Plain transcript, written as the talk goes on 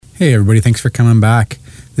Hey everybody, thanks for coming back.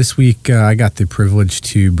 This week I got the privilege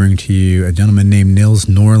to bring to you a gentleman named Nils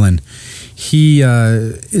Norland. He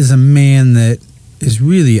is a man that is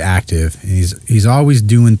really active. He's always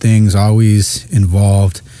doing things, always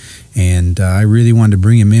involved, and I really wanted to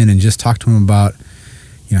bring him in and just talk to him about,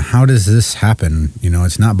 how does this happen?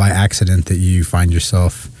 It's not by accident that you find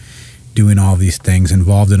yourself doing all these things,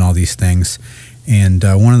 involved in all these things. And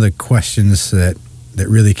one of the questions that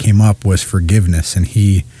really came up was forgiveness, and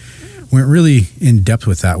he went really in depth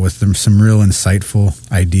with that with some real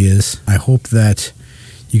insightful ideas. I hope that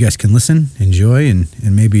you guys can listen, enjoy, and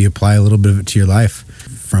maybe apply a little bit of it to your life.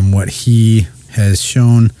 From what he has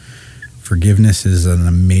shown, forgiveness is an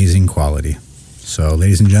amazing quality. So,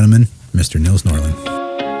 ladies and gentlemen, Mr. Nils Norland.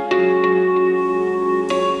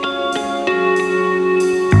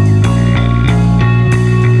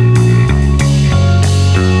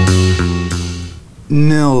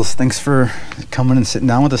 Nils, thanks for coming and sitting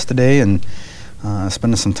down with us today and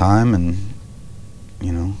spending some time and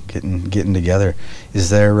getting together. Is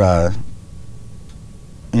there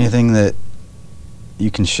anything that you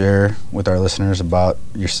can share with our listeners about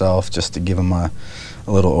yourself, just to give them a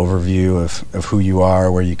little overview of who you are,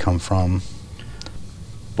 where you come from?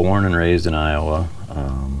 Born and raised in Iowa.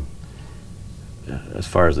 As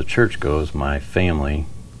far as the church goes, my family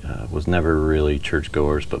was never really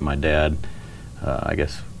churchgoers, but my dad, I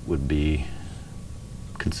guess, would be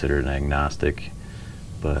considered an agnostic,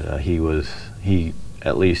 but he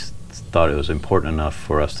at least thought it was important enough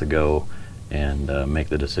for us to go and make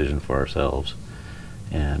the decision for ourselves.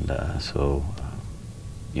 And so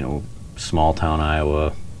small town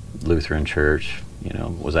Iowa, Lutheran church,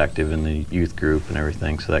 was active in the youth group and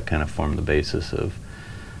everything, so that kind of formed the basis of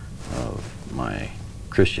my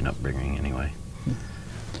Christian upbringing anyway.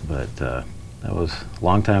 But that was a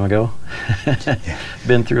long time ago.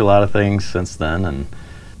 Been through a lot of things since then, and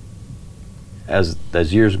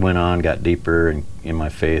as years went on, got deeper in my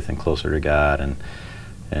faith and closer to God,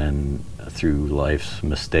 and through life's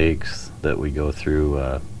mistakes that we go through,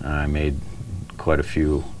 I made quite a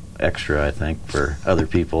few extra, I think, for other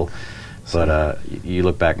people. But you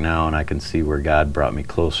look back now, and I can see where God brought me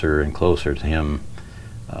closer and closer to Him,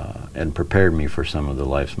 and prepared me for some of the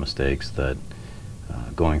life's mistakes that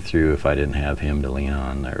going through, if I didn't have Him to lean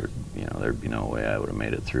on, there'd be no way I would have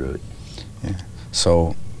made it through it. Yeah.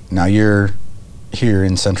 So now you're here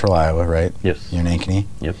in central Iowa, right? Yes. You're in Ankeny?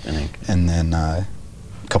 Yep, in Ankeny. And then a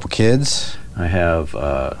couple kids? I have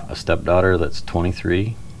a stepdaughter that's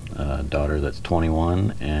 23, a daughter that's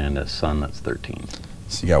 21, and a son that's 13.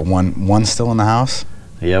 So you got one still in the house?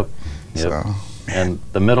 Yep. So. And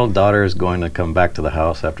the middle daughter is going to come back to the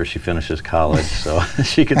house after she finishes college, so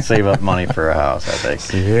she can save up money for a house, I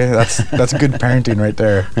think. Yeah, that's good parenting right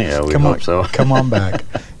there. Yeah, we hope so. Come on back.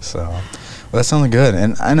 So, well, that sounded good.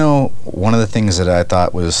 And I know one of the things that I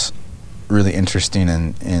thought was really interesting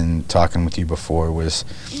in talking with you before was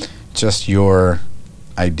just your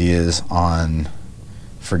ideas on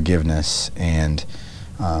forgiveness and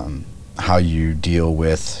how you deal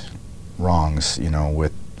with wrongs,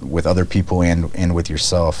 with other people and with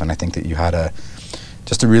yourself. And I think that you had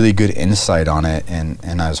just a really good insight on it,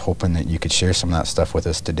 and I was hoping that you could share some of that stuff with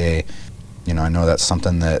us today. I know that's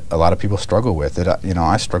something that a lot of people struggle with, that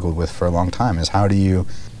I struggled with for a long time, is how do you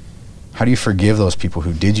forgive those people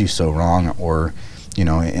who did you so wrong? Or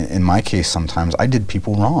in my case, sometimes I did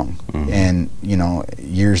people wrong. Mm-hmm. And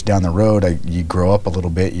years down the road, you grow up a little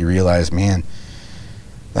bit, you realize, man,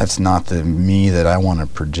 that's not the me that I want to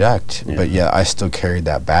project. Yeah. But yet I still carried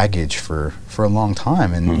that baggage for a long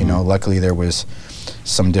time. And, mm-hmm. Luckily there was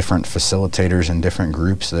some different facilitators and different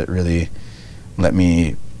groups that really let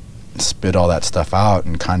me spit all that stuff out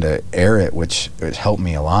and kind of air it, which helped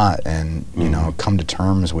me a lot. And, mm-hmm. Come to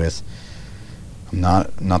terms with I'm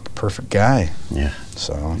not the perfect guy. Yeah.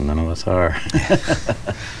 So none of us are.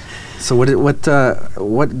 So what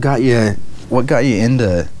got you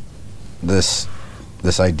into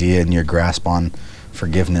this idea and your grasp on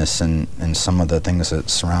forgiveness and some of the things that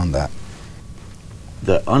surround that?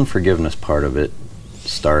 The unforgiveness part of it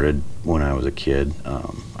started when I was a kid.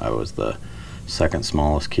 I was the second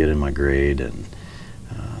smallest kid in my grade, and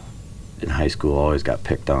in high school always got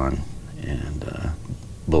picked on and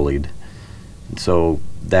bullied. And so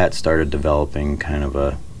that started developing kind of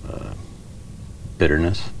a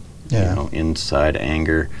bitterness, inside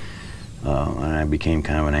anger, and I became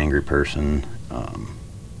kind of an angry person.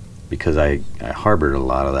 Because I harbored a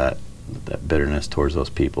lot of that bitterness towards those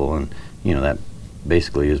people, and that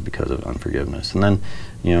basically is because of unforgiveness. And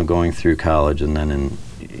then going through college and then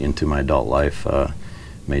into my adult life,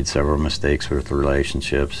 made several mistakes with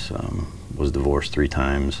relationships, was divorced 3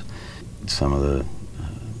 times. Some of the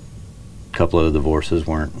couple of the divorces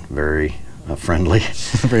weren't very friendly,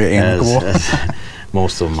 Very amicable. as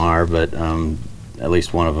most of them are, but at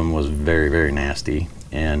least one of them was very, very nasty,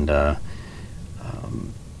 and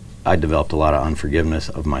I developed a lot of unforgiveness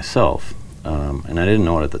of myself, and I didn't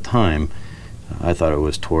know it at the time. I thought it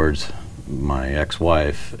was towards my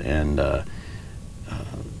ex-wife, and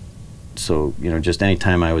so, you know, just any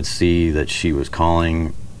time I would see that she was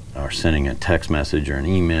calling or sending a text message or an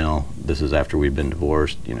email, this is after we'd been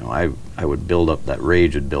divorced, you know, I would build up, that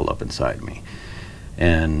rage would build up inside me.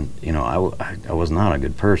 And, you know, I was not a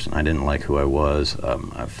good person. I didn't like who I was.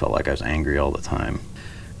 I felt like I was angry all the time.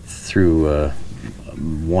 Through a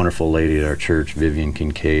wonderful lady at our church, Vivian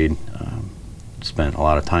Kincaid, spent a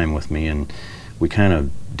lot of time with me, and we kind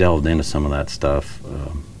of delved into some of that stuff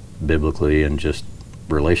biblically and just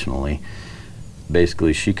relationally.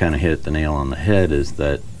 Basically, she kind of hit the nail on the head, is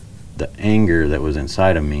that the anger that was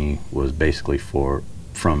inside of me was basically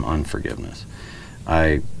from unforgiveness.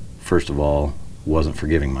 I, first of all, wasn't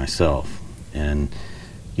forgiving myself. And,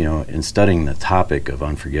 you know, in studying the topic of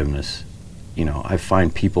unforgiveness, you know, I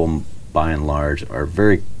find people, by and large, are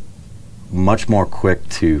very much more quick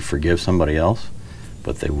to forgive somebody else,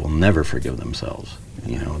 but they will never forgive themselves.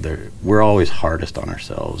 You know, we're always hardest on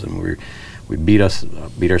ourselves, and we beat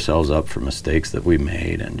ourselves up for mistakes that we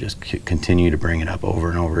made, and just continue to bring it up over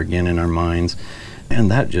and over again in our minds, and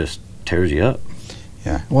that just tears you up.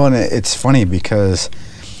 Yeah. Well, and it's funny because,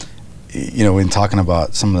 you know, in talking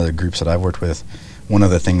about some of the groups that I've worked with, one of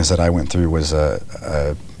the things that I went through was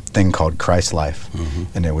a thing called Christ Life,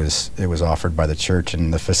 and it was offered by the church,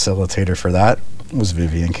 and the facilitator for that was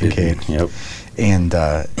Vivian Kincaid. Yep. And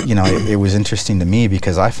you know, it was interesting to me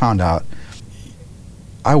because I found out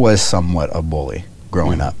I was somewhat a bully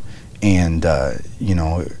growing up, and you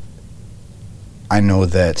know, I know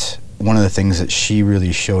that one of the things that she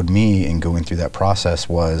really showed me in going through that process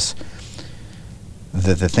was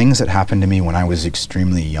the things that happened to me when I was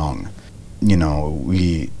extremely young. You know,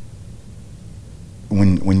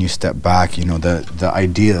 when you step back, you know, the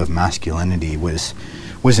idea of masculinity was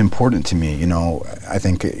important to me. You know, I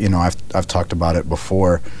think, you know, I've talked about it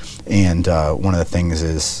before, and one of the things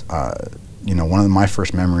is, you know, one of my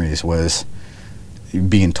first memories was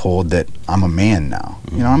being told that I'm a man now.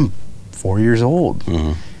 You know, I'm 4 years old.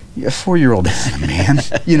 Yeah, a 4-year-old isn't a man.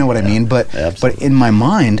 You know what I mean? But in my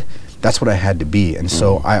mind, that's what I had to be, and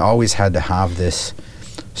so I always had to have this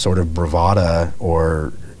sort of bravado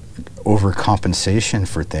or overcompensation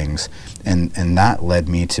for things, and that led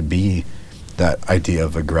me to be that idea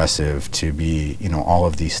of aggressive, to be, you know, all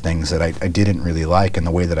of these things that I didn't really like, and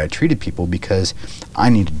the way that I treated people, because I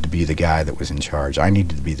needed to be the guy that was in charge. I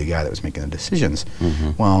needed to be the guy that was making the decisions.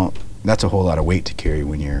 Well, that's a whole lot of weight to carry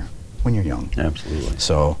when you're young. Absolutely.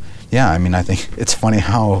 So yeah, I mean, I think it's funny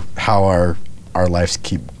how our lives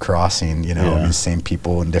keep crossing, you know, these same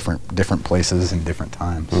people in different places and different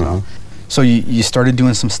times. So you started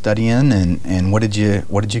doing some studying, and what did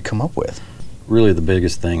you come up with? Really, the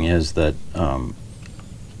biggest thing is that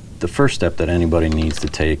the first step that anybody needs to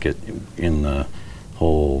take in the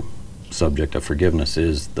whole subject of forgiveness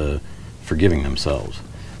is the forgiving themselves.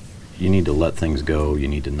 You need to let things go. You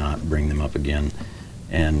need to not bring them up again,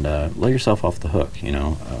 and let yourself off the hook. You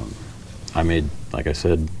know, I made, like I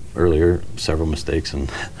said earlier, several mistakes in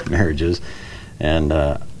marriages, and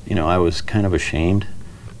you know, I was kind of ashamed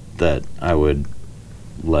that I would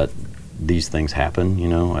let these things happen. You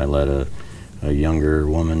know, I let a younger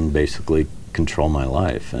woman basically control my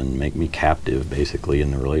life and make me captive, basically,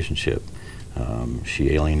 in the relationship.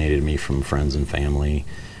 She alienated me from friends and family,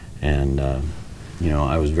 and you know,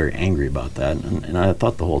 I was very angry about that, and I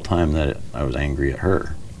thought the whole time that I was angry at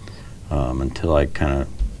her, until I kind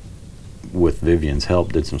of, with Vivian's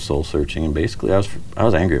help, did some soul searching, and basically I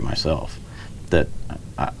was angry at myself, that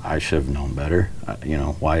I should have known better. You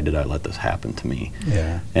know, why did I let this happen to me?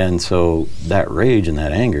 Yeah. And so that rage and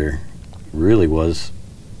that anger really was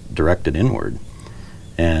directed inward.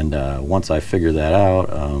 And once I figured that out,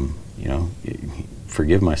 you know,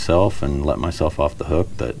 forgive myself and let myself off the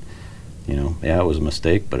hook, that, you know, yeah, it was a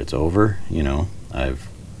mistake, but it's over. You know, I've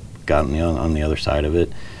gotten on the other side of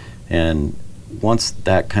it. And once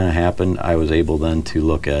that kind of happened, I was able then to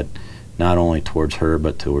look at not only towards her,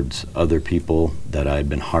 but towards other people that I'd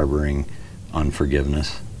been harboring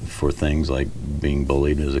unforgiveness for, things like being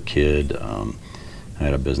bullied as a kid. I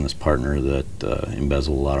had a business partner that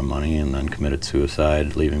embezzled a lot of money and then committed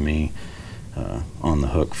suicide, leaving me on the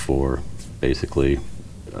hook for basically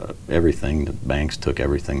everything. The banks took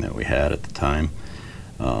everything that we had at the time.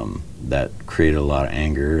 That created a lot of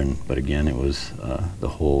anger, but again, it was the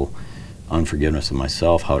whole unforgiveness of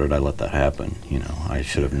myself. How did I let that happen? You know, I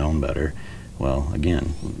should have known better. Well,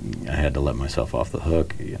 again, I had to let myself off the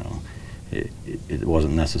hook. You know, it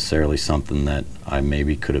wasn't necessarily something that I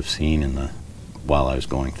maybe could have seen while I was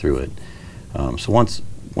going through it. So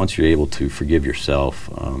once you're able to forgive yourself,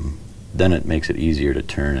 then it makes it easier to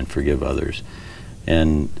turn and forgive others.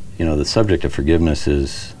 And you know, the subject of forgiveness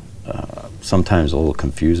is sometimes a little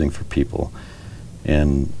confusing for people.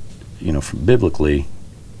 And you know, biblically,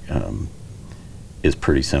 is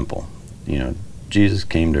pretty simple. You know, Jesus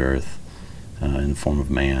came to earth in the form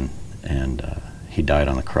of man, and he died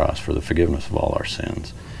on the cross for the forgiveness of all our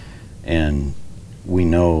sins. And we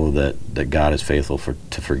know that God is faithful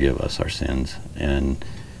to forgive us our sins. And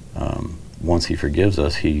once he forgives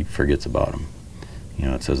us, he forgets about them. You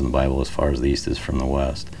know, it says in the Bible, as far as the east is from the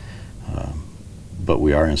west. But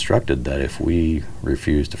we are instructed that if we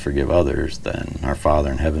refuse to forgive others, then our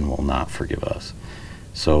Father in heaven will not forgive us.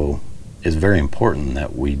 So it's very important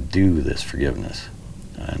that we do this forgiveness.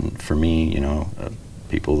 And for me, you know,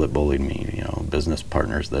 people that bullied me, you know, business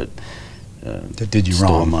partners that did you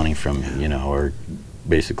stole wrong. money from me, you know, or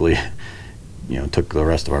basically, you know, took the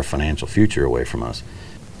rest of our financial future away from us.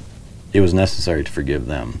 It was necessary to forgive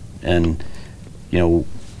them. And, you know,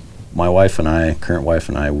 my current wife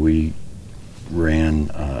and I, we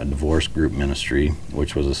ran a divorce group ministry,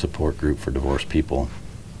 which was a support group for divorced people.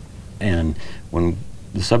 And when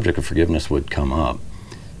the subject of forgiveness would come up,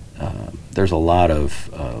 there's a lot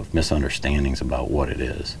of misunderstandings about what it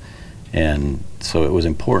is. And so it was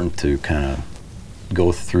important to kind of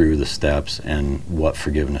go through the steps and what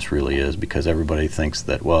forgiveness really is, because everybody thinks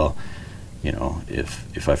that, well, you know,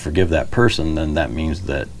 if I forgive that person, then that means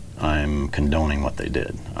that I'm condoning what they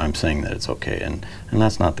did. I'm saying that it's okay, and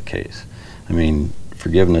that's not the case. I mean,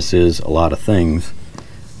 forgiveness is a lot of things,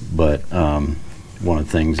 but one of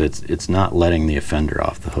the things, it's not letting the offender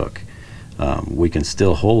off the hook. We can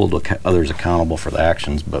still hold others accountable for the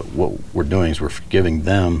actions, but what we're doing is we're forgiving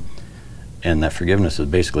them, and that forgiveness is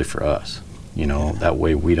basically for us. You know, that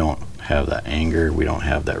way we don't have that anger, we don't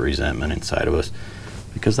have that resentment inside of us,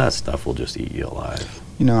 because that stuff will just eat you alive.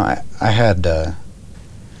 You know, I had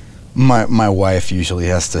my wife usually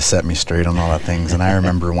has to set me straight on all that things, and I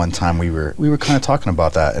remember one time we were kind of talking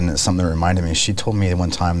about that, and it's something that reminded me. She told me one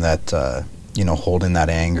time that you know, holding that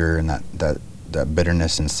anger and that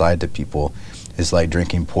bitterness inside to people is like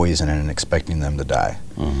drinking poison and expecting them to die.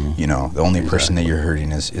 Mm-hmm. You know, the only person that you're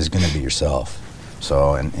hurting is going to be yourself.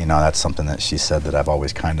 So, and you know, that's something that she said that I've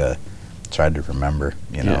always kind of tried to remember,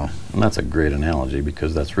 you know. Yeah, and that's a great analogy,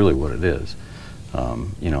 because that's really what it is.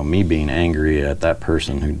 You know, me being angry at that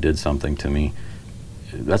person who did something to me,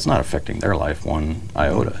 that's not affecting their life one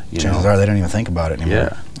iota. Chances are they don't even think about it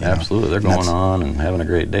anymore. Yeah, absolutely. They're going on and having a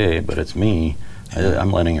great day, but it's me.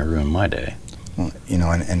 I'm letting it ruin my day. Well, you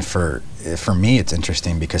know, and for me, it's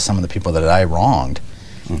interesting because some of the people that I wronged,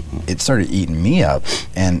 mm-hmm. it started eating me up,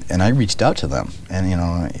 and I reached out to them, and you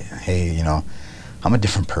know, hey, you know, I'm a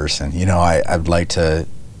different person. You know, I'd like to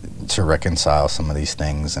reconcile some of these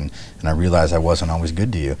things, and I realized I wasn't always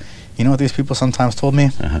good to you. You know what these people sometimes told me?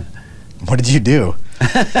 Uh-huh. What did you do?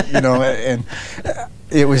 You know, and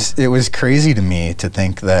it was crazy to me to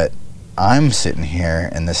think that I'm sitting here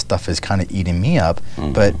and this stuff is kind of eating me up,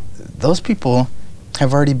 mm-hmm. but those people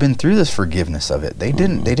have already been through this forgiveness of it. They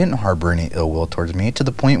didn't harbor any ill will towards me, to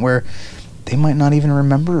the point where they might not even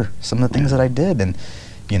remember some of the things that I did. And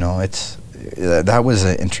you know, that was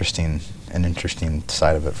an interesting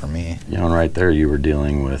side of it for me. You know, and right there you were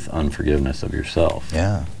dealing with unforgiveness of yourself.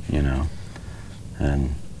 Yeah. You know,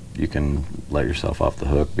 and you can let yourself off the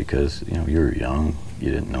hook because, you know, you were young,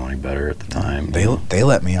 you didn't know any better at the time. They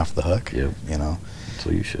let me off the hook. Yep. You know. So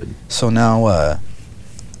you should. So now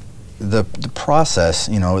the process,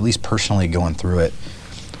 you know, at least personally going through it,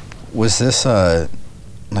 was this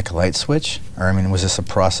like a light switch? Or I mean, was this a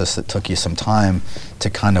process that took you some time to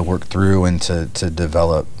kind of work through and to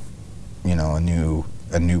develop, you know, a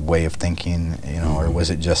new way of thinking, you know, mm-hmm. or was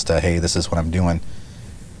it just hey, this is what I'm doing,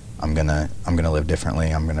 I'm gonna live differently,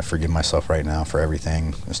 I'm gonna forgive myself right now for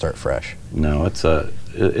everything and start fresh? No, it's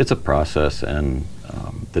a process, and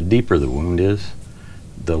the deeper the wound is,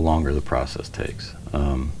 the longer the process takes.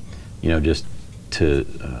 You know, just to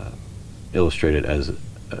illustrate it as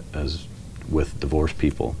with divorced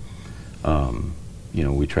people, you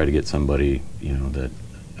know, we try to get somebody, you know, that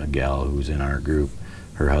a gal who's in our group,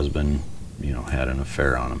 her husband, you know, had an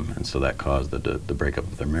affair on him, and so that caused the breakup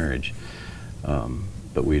of their marriage.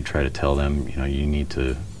 But we'd try to tell them, you know, you need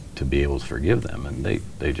to be able to forgive them, and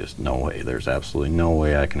they just, no way. There's absolutely no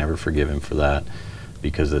way I can ever forgive him for that,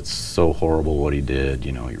 because it's so horrible what he did.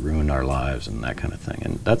 You know, he ruined our lives and that kind of thing.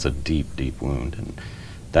 And that's a deep, deep wound, and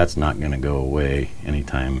that's not going to go away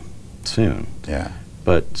anytime soon. Yeah.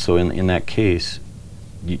 But so in that case,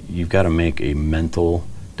 you've got to make a mental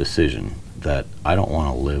decision that I don't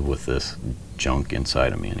want to live with this junk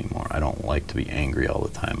inside of me anymore. I don't like to be angry all the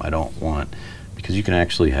time. I don't want, because you can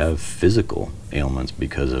actually have physical ailments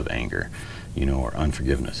because of anger, or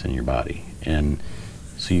unforgiveness in your body. And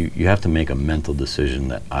so you have to make a mental decision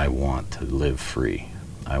that I want to live free.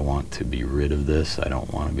 I want to be rid of this. I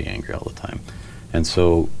don't want to be angry all the time. And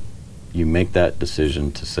so you make that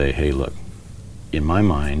decision to say, hey, look, in my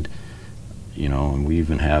mind, and we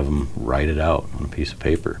even have them write it out on a piece of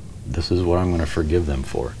paper. This is what I'm going to forgive them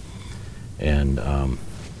for. And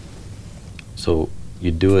so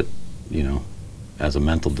you do it, as a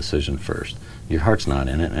mental decision first. Your heart's not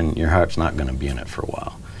in it, and your heart's not going to be in it for a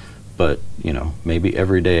while. But, maybe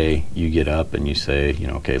every day you get up and you say,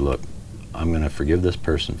 okay, look, I'm going to forgive this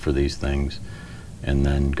person for these things, and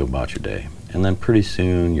then go about your day. And then pretty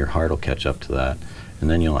soon your heart will catch up to that, and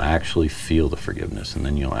then you'll actually feel the forgiveness, and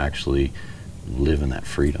then you'll actually live in that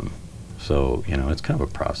freedom. So, it's kind of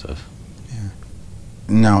a process. Yeah.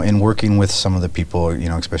 Now, in working with some of the people,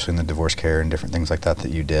 especially in the divorce care and different things like that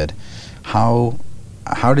you did, how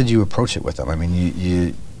did you approach it with them? I mean,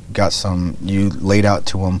 you laid out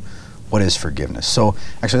to them, what is forgiveness? So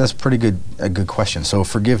actually that's a good question. So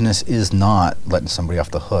forgiveness is not letting somebody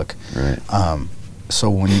off the hook. Right. So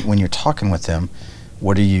when you're talking with them,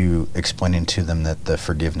 what are you explaining to them that the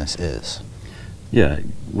forgiveness is? Yeah,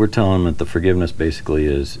 we're telling them that the forgiveness basically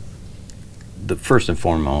is, the first and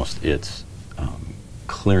foremost, it's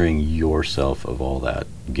clearing yourself of all that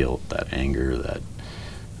guilt, that anger, that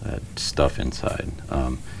stuff inside.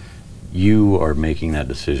 You are making that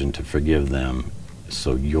decision to forgive them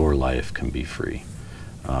so your life can be free.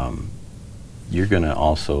 You're going to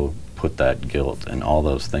also put that guilt and all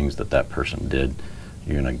those things that person did,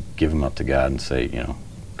 you're going to give them up to God and say,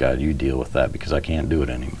 God, you deal with that because I can't do it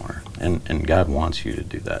anymore. And God wants you to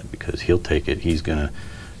do that because he'll take it.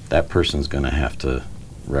 That person's going to have to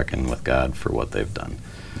reckon with God for what they've done.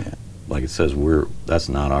 Yeah. Like it says, that's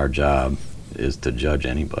not our job, is to judge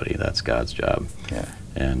anybody. That's God's job. Yeah.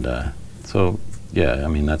 And so, yeah, I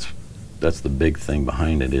mean, that's the big thing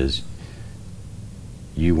behind it is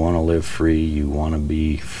you want to live free. You want to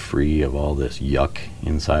be free of all this yuck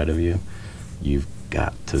inside of you. You've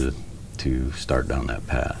got to start down that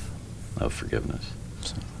path of forgiveness.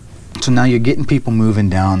 So now you're getting people moving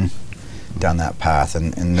down that path,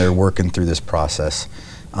 and they're working through this process.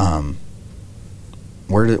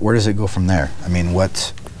 Where does it go from there? I mean,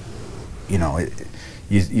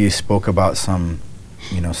 you spoke about some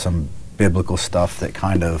biblical stuff that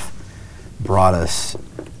kind of brought us,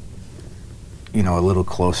 a little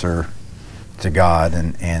closer to God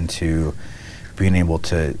and to being able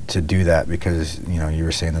to do that because, you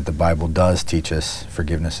were saying that the Bible does teach us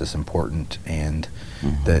forgiveness is important and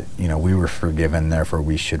that, we were forgiven, therefore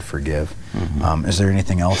we should forgive. Is there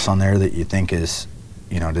anything else on there that you think is,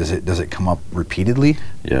 does it come up repeatedly?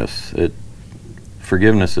 Yes,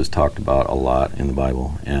 forgiveness is talked about a lot in the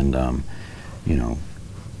Bible, and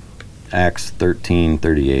Acts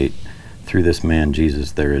 13:38, through this man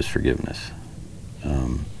Jesus there is forgiveness.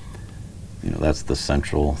 That's the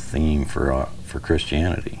central theme for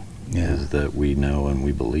Christianity, is that we know and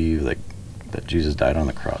we believe that Jesus died on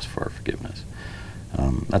the cross for our forgiveness.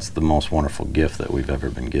 That's the most wonderful gift that we've ever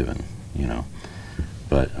been given,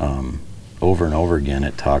 But over and over again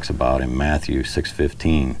it talks about in Matthew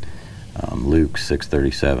 6:15, Luke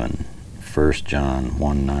 6:37, 1 John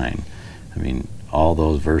 1:9. I mean, all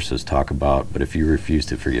those verses talk about, but if you refuse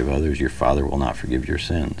to forgive others, your Father will not forgive your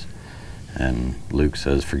sins. And Luke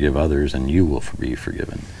says, forgive others and you will be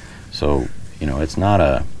forgiven. So, it's not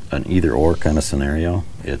an either-or kind of scenario.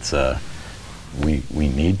 It's we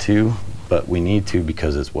need to, but we need to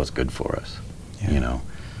because it's what's good for us. Yeah.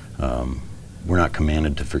 We're not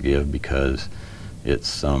commanded to forgive because it's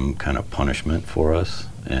some kind of punishment for us,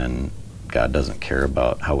 and God doesn't care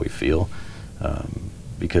about how we feel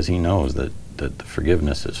because he knows that the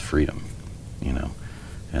forgiveness is freedom,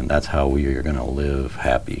 and that's how we are going to live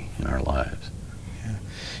happy in our lives.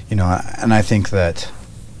 Yeah. And I think that,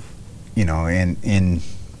 in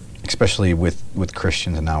especially with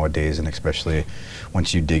Christians nowadays, and especially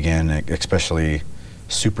once you dig in, especially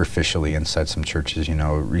superficially inside some churches,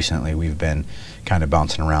 recently we've been kind of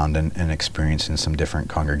bouncing around and experiencing some different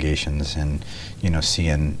congregations and,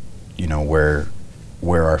 seeing, where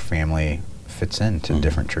our family fits into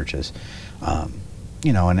different churches.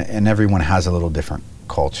 And everyone has a little different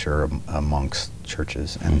culture amongst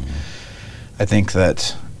churches, and I think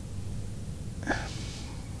that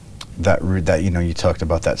you talked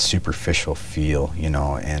about that superficial feel,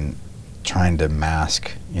 and trying to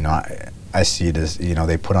mask, I see it as,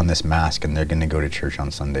 they put on this mask and they're going to go to church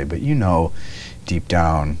on Sunday, but deep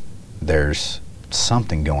down there's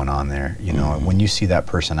something going on there. When you see that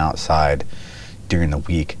person outside during the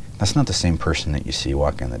week, that's not the same person that you see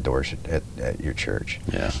walking in the doors at your church.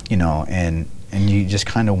 Yeah. And you just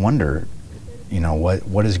kind of wonder,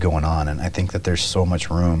 what is going on. And I think that there's so much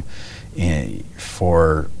room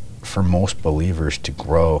for most believers to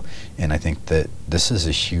grow. And I think that this is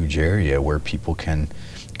a huge area where people can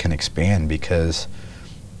expand, because,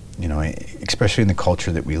 especially in the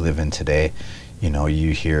culture that we live in today,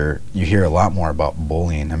 you hear a lot more about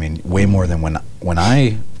bullying. I mean, way more than when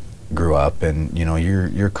I grew up, and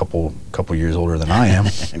you're a couple years older than I am.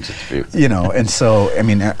 And so I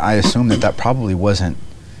mean, I assume that probably wasn't,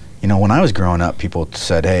 when I was growing up, people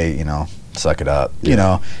said, hey, suck it up,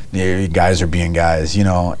 you guys are being guys,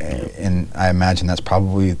 and I imagine that's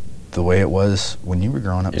probably the way it was when you were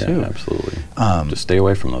growing up too. Yeah, absolutely. Just stay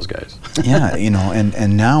away from those guys. Yeah,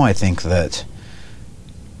 and now I think that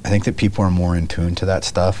people are more in tune to that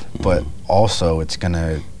stuff, but also it's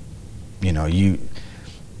gonna,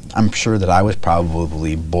 I'm sure that I was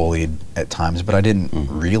probably bullied at times, but I didn't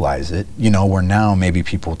realize it. Where now maybe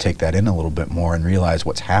people take that in a little bit more and realize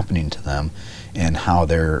what's happening to them and how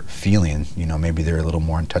they're feeling. Maybe they're a little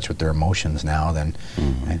more in touch with their emotions now than,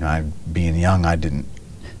 being young,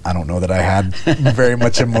 I don't know that I had very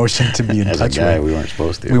much emotion to be in touch As a guy, with. we weren't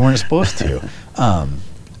supposed to. We weren't supposed to.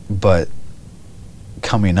 But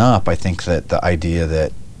coming up, I think that the idea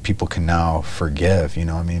that people can now forgive,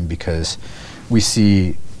 because we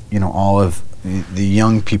see, all of the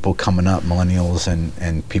young people coming up, millennials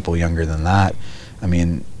and people younger than that. I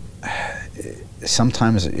mean,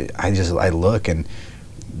 sometimes I look and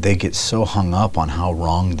they get so hung up on how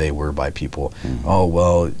wronged they were by people. Oh,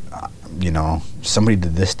 well, somebody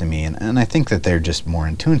did this to me. And I think that they're just more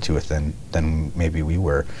in tune to it than maybe we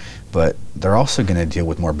were. But they're also going to deal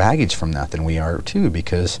with more baggage from that than we are too,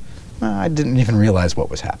 because I didn't even realize what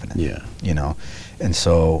was happening. Yeah. And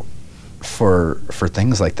so for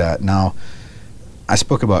things like that, now I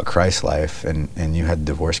spoke about Christ's life and you had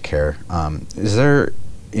divorce care. Is there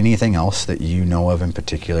anything else that you know of in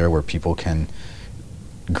particular where people can,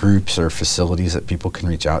 groups or facilities that people can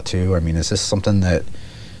reach out to? I mean, is this something that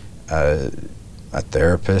a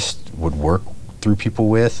therapist would work through people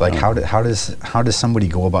with? Like, how does somebody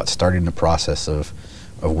go about starting the process of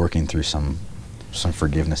working through some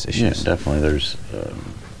forgiveness issues? Yeah, definitely. There's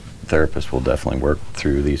therapists will definitely work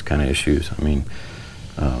through these kind of issues. I mean,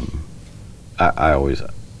 I'm a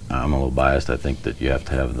little biased. I think that you have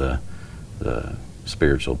to have the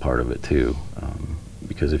spiritual part of it too,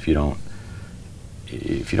 because if you don't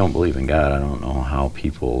believe in God, I don't know how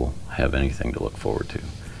people have anything to look forward to.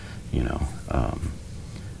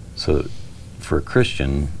 So for a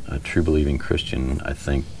Christian, a true believing Christian, I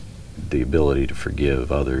think the ability to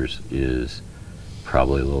forgive others is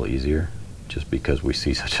probably a little easier, just because we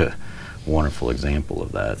see such a wonderful example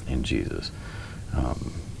of that in Jesus.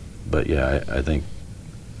 But yeah,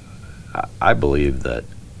 I believe that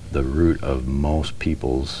the root of most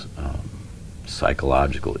people's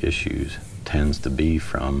psychological issues tends to be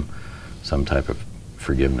from some type of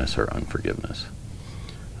forgiveness or unforgiveness.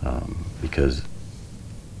 Because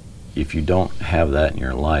if you don't have that in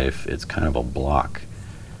your life, it's kind of a block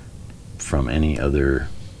from any other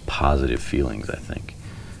positive feelings, I think.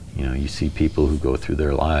 You see people who go through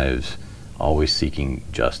their lives always seeking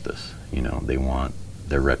justice. They want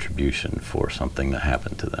their retribution for something that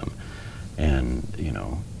happened to them. And,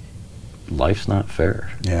 life's not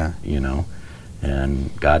fair. Yeah.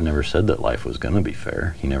 And God never said that life was going to be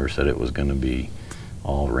fair. He never said it was going to be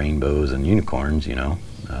all rainbows and unicorns,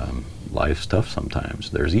 Life's tough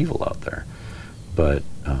sometimes. There's evil out there. But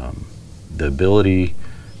the ability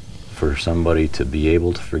for somebody to be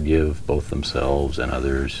able to forgive both themselves and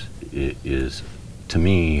others is, to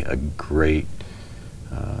me, a great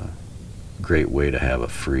way to have a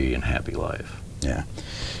free and happy life. Yeah.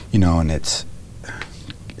 And it's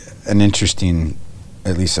an interesting,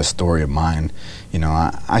 at least a story of mine.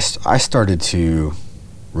 I started to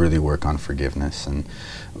really work on forgiveness and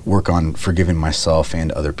work on forgiving myself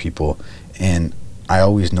and other people. And I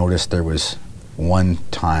always noticed there was one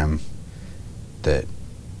time that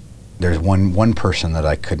there's one person that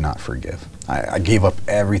I could not forgive. I gave up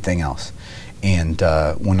everything else. And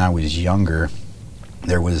when I was younger,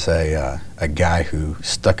 there was a guy who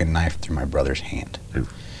stuck a knife through my brother's hand. Ooh.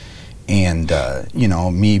 And,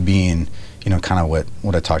 me being, kind of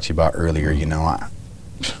what I talked to you about earlier,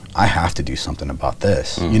 I have to do something about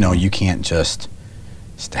this. Mm-hmm. You can't just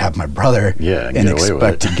stab my brother and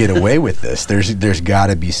expect to get away with this. There's got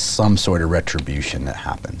to be some sort of retribution that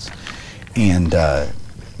happens. And,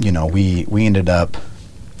 we ended up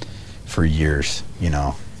for years,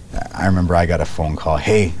 I remember I got a phone call,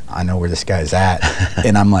 hey, I know where this guy's at.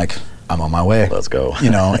 And I'm like, I'm on my way. Let's go.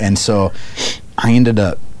 And so I ended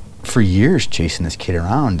up for years chasing this kid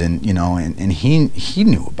around, and and he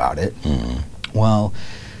knew about it. Well,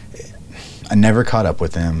 I never caught up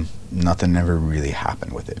with him. Nothing ever really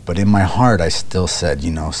happened with it. But in my heart, I still said,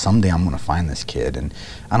 someday I'm going to find this kid, and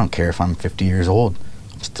I don't care if I'm 50 years old.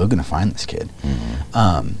 I'm still going to find this kid.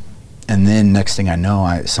 And then next thing I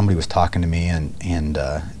know, somebody was talking to me, and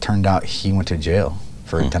it turned out he went to jail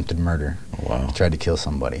for attempted murder. Wow. He tried to kill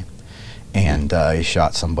somebody, and he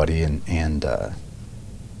shot somebody, and I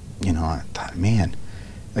thought, man,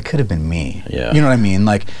 that could have been me. Yeah. You know what I mean?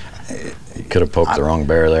 Like, you could have poked the wrong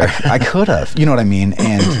bear there. I could have. You know what I mean?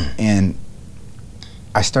 And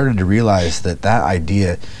I started to realize that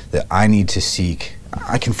idea that I need to seek,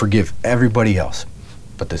 I can forgive everybody else,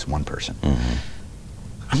 but this one person.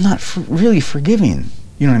 I'm not really forgiving.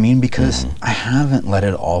 You know what I mean? Because I haven't let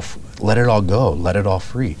it all go, let it all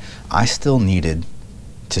free. I still needed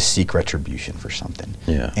to seek retribution for something.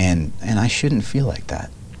 Yeah. And I shouldn't feel like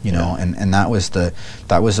that. And that was the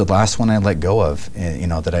last one I let go of,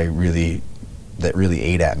 that really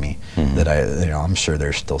ate at me. That I'm sure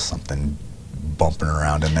there's still something bumping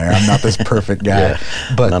around in there. I'm not this perfect guy,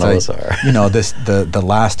 but none of us are. The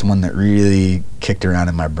last one that really kicked around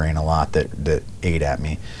in my brain a lot, that ate at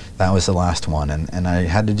me, that was the last one, and I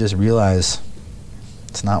had to just realize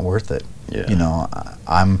it's not worth it. Yeah.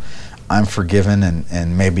 I'm forgiven,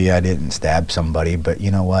 and maybe I didn't stab somebody, but you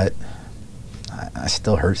know what? I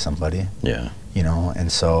still hurt somebody. Yeah.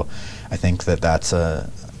 And so I think that's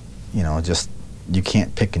just, you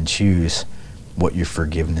can't pick and choose what your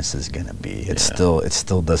forgiveness is going to be. It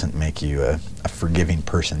still doesn't make you a forgiving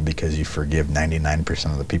person because you forgive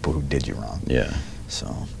 99% of the people who did you wrong. Yeah.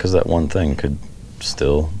 So. Because that one thing could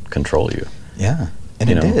still control you. Yeah. And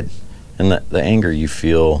it did. And the anger you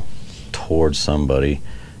feel towards somebody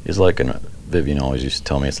is like Vivian always used to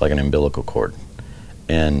tell me, it's like an umbilical cord.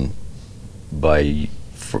 And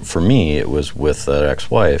for me, it was with that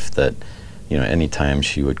ex-wife that, anytime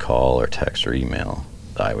she would call or text or email,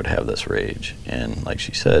 I would have this rage. And like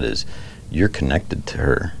she said, is you're connected to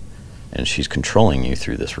her, and she's controlling you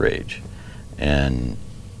through this rage. And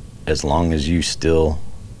as long as you still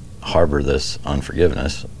harbor this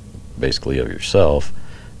unforgiveness, basically of yourself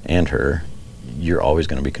and her, you're always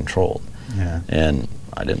going to be controlled. Yeah. And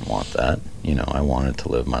I didn't want that. I wanted to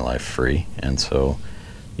live my life free. And so,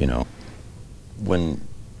 when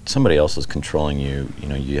somebody else is controlling you,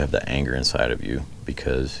 you have the anger inside of you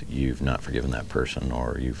because you've not forgiven that person,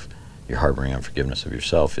 or you're harboring unforgiveness of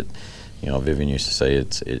yourself. Vivian used to say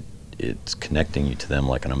it's connecting you to them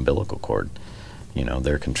like an umbilical cord.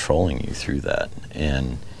 They're controlling you through that.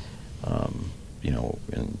 And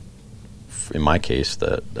in my case,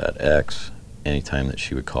 that ex, anytime that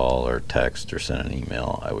she would call or text or send an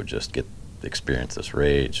email, I would just experience this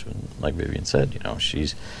rage. And like Vivian said,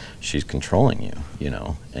 she's controlling you,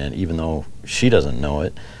 and even though she doesn't know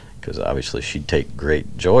it, because obviously she'd take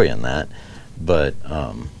great joy in that, but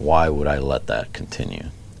why would I let that continue?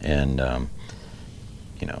 And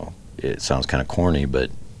it sounds kind of corny,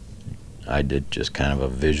 but I did just kind of a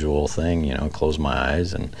visual thing, close my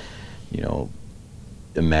eyes and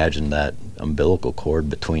imagine that umbilical cord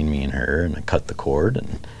between me and her, and I cut the cord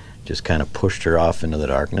and just kind of pushed her off into the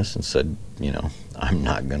darkness and said, I'm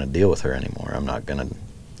not going to deal with her anymore. I'm not going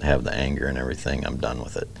to have the anger and everything. I'm done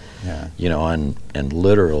with it. Yeah. And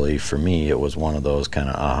literally for me, it was one of those kind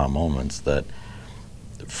of aha moments that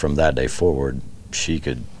from that day forward, she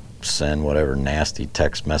could send whatever nasty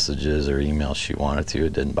text messages or emails she wanted to.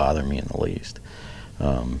 It didn't bother me in the least,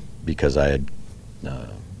 because I had,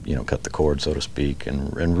 cut the cord, so to speak,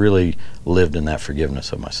 and really lived in that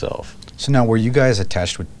forgiveness of myself. So now, were you guys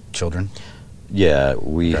attached with children? Yeah,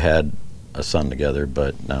 we had a son together,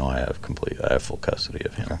 but now I have full custody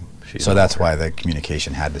of him. Okay. So that's why the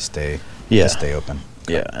communication had to stay open.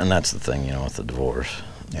 Yeah, and that's the thing, with the divorce.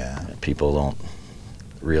 Yeah. People don't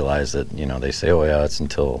realize that, they say, oh yeah, it's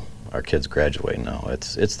until our kids graduate. No,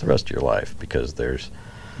 it's the rest of your life, because there's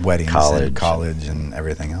weddings, college and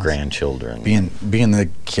everything else. Grandchildren. Being the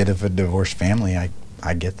kid of a divorced family,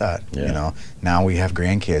 I get that. Yeah. Now we have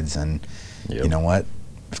grandkids, and you know what?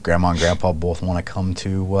 If Grandma and Grandpa both want to come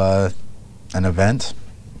to an event,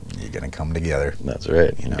 you're going to come together. That's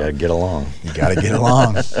right. You got to get along. You got to get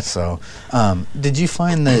along. So, did you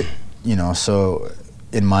find that, so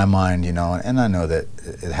in my mind, and I know that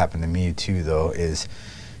it happened to me too, though, is,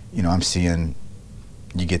 I'm seeing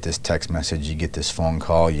you get this text message, you get this phone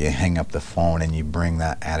call, you hang up the phone, and you bring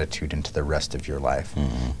that attitude into the rest of your life.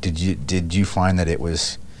 Mm-hmm. Did you find that it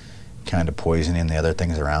was kind of poisoning the other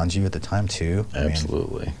things around you at the time too?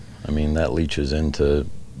 Absolutely. I mean, that leaches into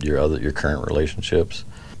your current relationships.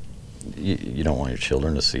 You don't want your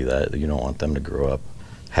children to see that. You don't want them to grow up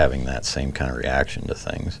having that same kind of reaction to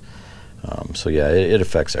things. So yeah, it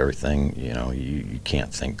affects everything. You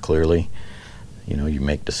can't think clearly. You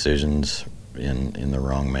make decisions in the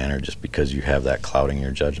wrong manner just because you have that clouding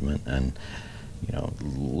your judgment. And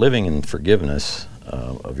living in forgiveness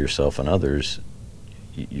of yourself and others,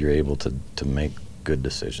 you're able to make good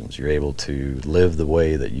decisions. You're able to live the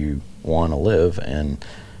way that you want to live, and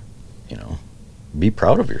be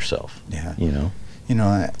proud of yourself. Yeah.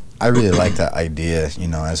 I really like that idea.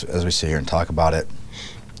 As we sit here and talk about it,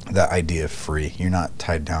 that idea of free. You're not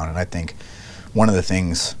tied down. And I think one of the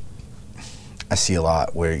things I see a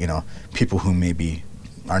lot where people who maybe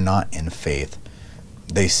are not in faith,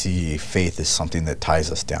 they see faith as something that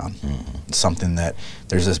ties us down. Mm-hmm. Something that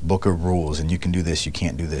there's this book of rules, and you can do this, you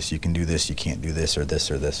can't do this, you can do this, you can't do this, or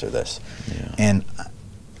this, or this, or this. Yeah. And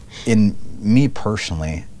in me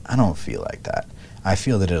personally, I don't feel like that. I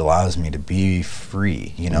feel that it allows me to be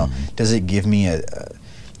free. Mm-hmm. Does it give me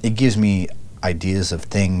it gives me ideas of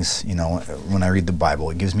things, when I read the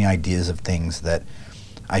Bible, it gives me ideas of things that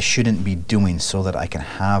I shouldn't be doing so that I can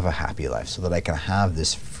have a happy life, so that I can have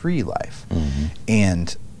this free life. Mm-hmm.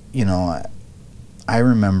 And, I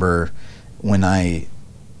remember when I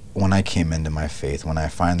came into my faith, when I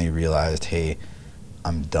finally realized, hey,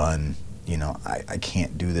 I'm done. I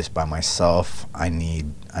can't do this by myself. I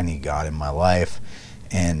need God in my life,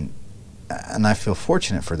 and I feel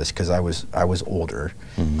fortunate for this because I was older.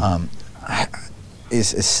 Mm-hmm.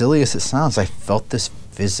 As silly as it sounds, I felt this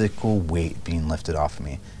physical weight being lifted off of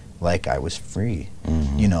me, like I was free.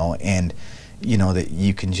 Mm-hmm. And that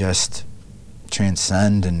you can just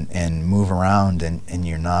transcend and move around, and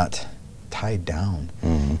you're not tied down.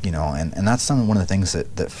 Mm-hmm. And that's one of the things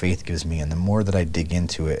that faith gives me. And the more that I dig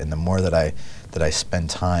into it, and the more that I spend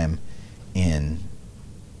time in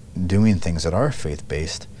doing things that are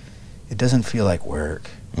faith-based, it doesn't feel like work.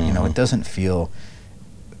 Mm-hmm. It doesn't feel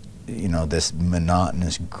this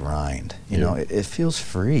monotonous grind. It feels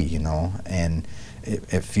free, and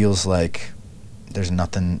it feels like there's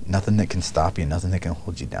nothing that can stop you, nothing that can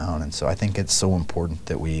hold you down. And so I think it's so important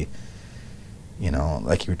that we,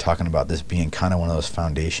 like you were talking about, this being kind of one of those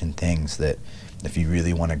foundation things that if you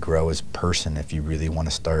really want to grow as a person, if you really want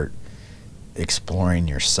to start exploring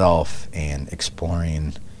yourself and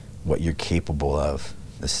exploring what you're capable of,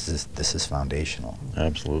 this is foundational.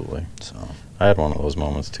 Absolutely. So I had one of those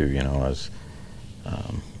moments too. I was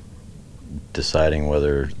deciding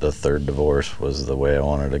whether the third divorce was the way I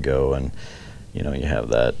wanted to go, and you have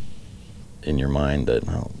that in your mind that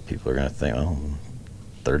people are going to think,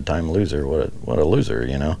 third time loser, what a loser,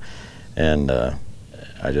 And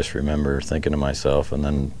I just remember thinking to myself, and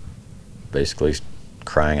then basically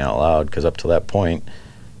crying out loud, because up to that point,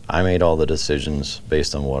 I made all the decisions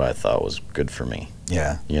based on what I thought was good for me.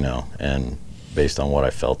 Yeah. And based on what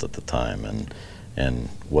I felt at the time, and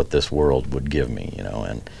what this world would give me,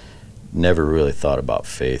 and never really thought about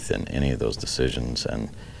faith in any of those decisions. And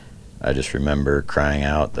I just remember crying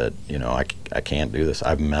out that, I can't do this.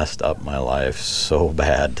 I've messed up my life so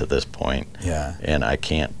bad to this point. Yeah. And I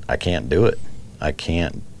can't do it. I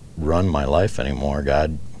can't run my life anymore.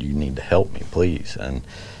 God, you need to help me, please. And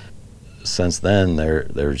since then,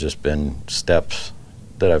 there's just been steps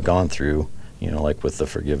that I've gone through, like with the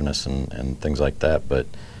forgiveness and things like that. But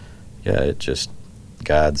yeah,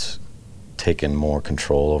 God's taken more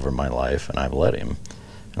control over my life, and I've let him.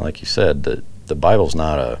 And like you said, the Bible's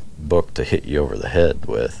not a book to hit you over the head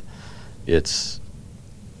with. It's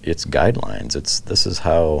guidelines. This is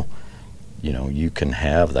how you can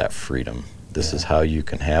have that freedom. This is how you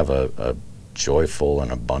can have a joyful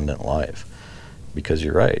and abundant life. Because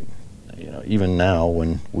you're right. Even now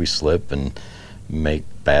when we slip and make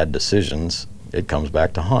bad decisions, it comes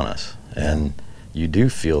back to haunt us. Yeah. And you do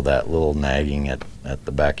feel that little nagging at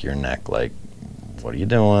the back of your neck, like, what are you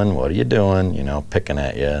doing? What are you doing? Picking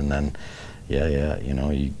at you. And then,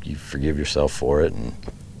 you forgive yourself for it and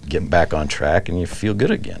get back on track, and you feel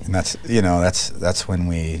good again. And that's when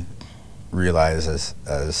we realize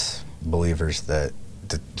as believers that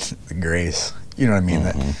the grace, you know what I mean?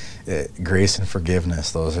 Mm-hmm. That grace and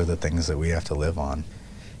forgiveness, those are the things that we have to live on.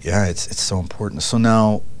 Yeah, it's so important. So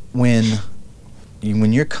now when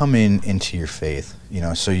you're coming into your faith,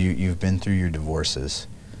 so you've been through your divorces,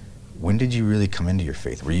 when did you really come into your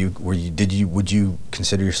faith? Would you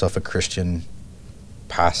consider yourself a Christian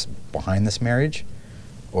behind this marriage?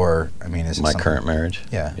 Or, is it my current marriage?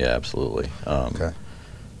 Yeah. Yeah, absolutely. Okay.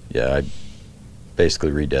 Yeah,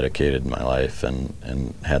 basically rededicated my life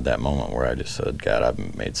and had that moment where I just said, God,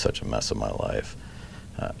 I've made such a mess of my life.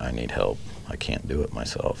 I need help. I can't do it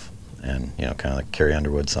myself. And, you know, kind of like Carrie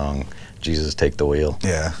Underwood song, Jesus, take the wheel.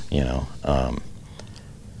 Yeah. You know,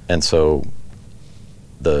 and so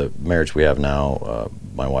the marriage we have now,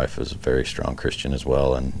 my wife is a very strong Christian as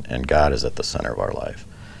well, and God is at the center of our life.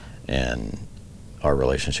 And our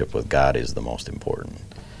relationship with God is the most important.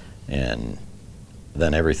 And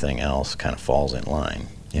then everything else kind of falls in line,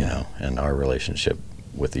 you know, and our relationship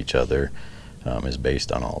with each other is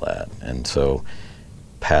based on all that. And so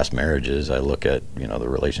past marriages, I look at, you know, the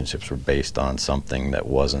relationships were based on something that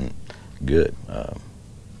wasn't good,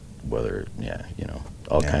 whether, you know,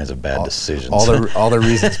 all kinds of bad decisions. All the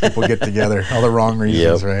reasons people get together, all the wrong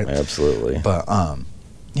reasons, yep, right? Absolutely. But,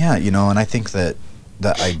 yeah, you know, and I think that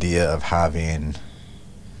the idea of having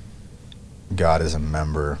God as a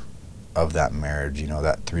member of that marriage, you know,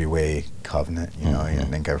 that three-way covenant, you know, I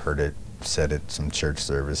think I've heard it said at some church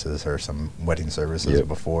services or some wedding services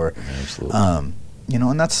before. Absolutely. You know,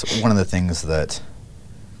 and that's one of the things that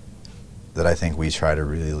I think we try to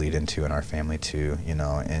really lead into in our family too, you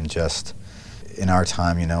know, and just in our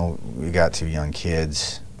time, you know, we got 2 young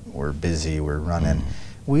kids, we're busy, we're running.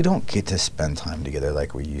 We don't get to spend time together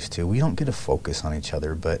like we used to. We don't get to focus on each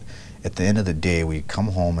other, but at the end of the day, we come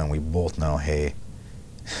home and we both know, hey,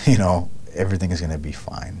 you know, everything is going to be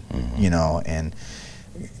fine, you know, and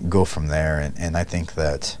go from there. And I think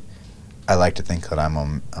that I like to think that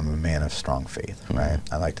I'm a man of strong faith, right?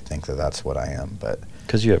 I like to think that that's what I am, but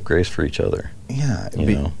because you have grace for each other. Yeah,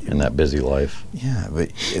 you know, in that busy life. Yeah,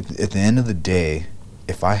 but at the end of the day,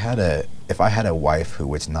 if I had a wife who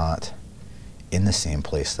was not in the same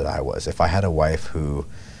place that I was, if I had a wife who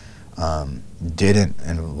didn't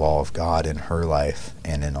involve God in her life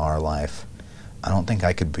and in our life, I don't think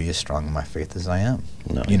I could be as strong in my faith as I am.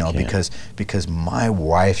 No, you know, can't. because my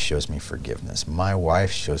wife shows me forgiveness. My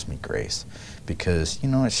wife shows me grace. Because, you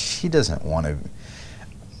know, she doesn't want to.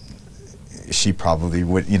 She probably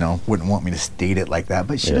wouldn't want me to state it like that,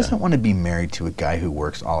 but she doesn't want to be married to a guy who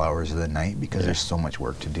works all hours of the night because there's so much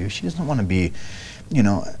work to do. She doesn't want to be, you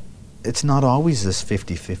know, it's not always this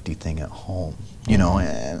 50-50 thing at home, you know,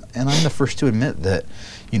 and I'm the first to admit that,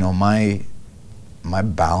 you know, my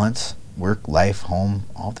balance, work, life, home,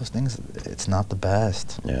 all those things, it's not the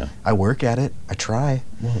best. Yeah. I work at it. I try.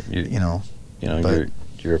 Well, you know,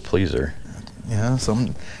 you're a pleaser. Yeah,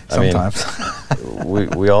 sometimes. I mean,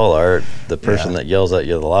 we all are. The person that yells at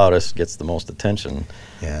you the loudest gets the most attention.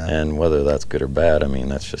 Yeah. And whether that's good or bad, I mean,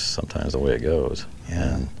 that's just sometimes the way it goes.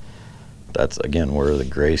 Yeah. And that's, again, where the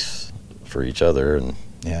grace for each other and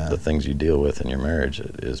the things you deal with in your marriage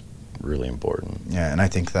is really important. Yeah, and I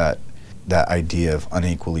think that idea of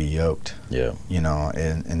unequally yoked, you know,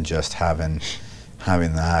 and just having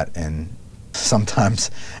that, and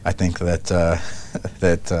sometimes I think that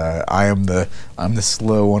I'm the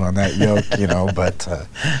slow one on that yoke, you know, but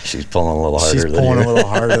she's pulling a little harder. She's pulling a little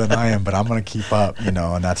harder than I am, but I'm going to keep up, you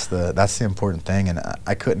know, and that's the important thing. And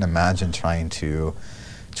I couldn't imagine trying to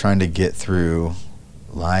get through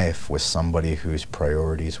life with somebody whose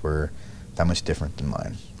priorities were that much different than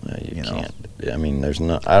mine. You can't. I mean,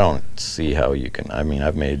 I don't see how you can. I mean,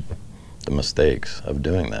 I've made the mistakes of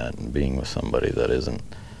doing that and being with somebody that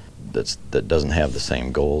doesn't have the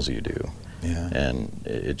same goals you do. Yeah. And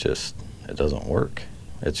it doesn't work.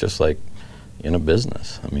 It's just like in a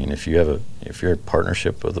business. I mean, if you're a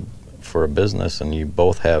partnership for a business and you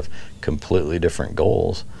both have completely different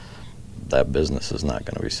goals, that business is not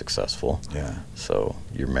going to be successful. Yeah. So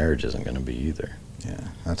your marriage isn't going to be either. Yeah,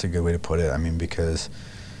 that's a good way to put it. I mean, because,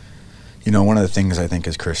 you know, one of the things I think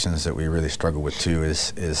as Christians that we really struggle with too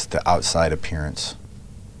is the outside appearance.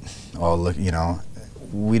 Oh, look, you know,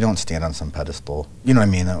 we don't stand on some pedestal. You know what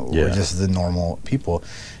I mean? We're just the normal people.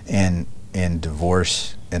 And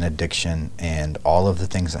divorce and addiction and all of the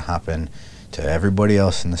things that happen to everybody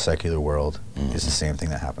else in the secular world is the same thing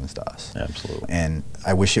that happens to us. Absolutely. And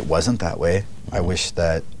I wish it wasn't that way. I wish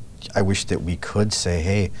that we could say,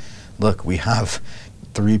 hey, look, we have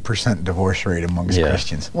 3% divorce rate amongst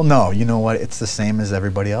Christians. Well, no, you know what? It's the same as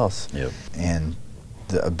everybody else. Yep. And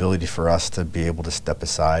the ability for us to be able to step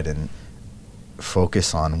aside and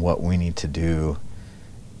focus on what we need to do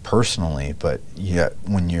personally, but yet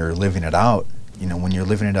when you're living it out, you know, when you're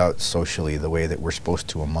living it out socially the way that we're supposed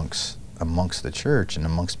to amongst the church and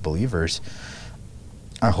amongst believers,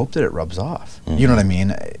 I hope that it rubs off. You know what I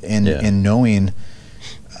mean? In knowing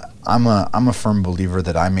I'm a firm believer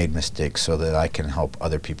that I made mistakes so that I can help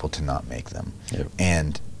other people to not make them. Yep.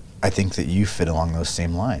 And I think that you fit along those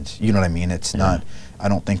same lines. You know what I mean? It's not, I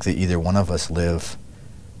don't think that either one of us live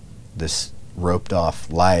this roped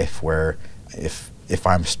off life where if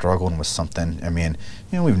I'm struggling with something, I mean,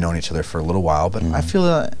 we've known each other for a little while, but I feel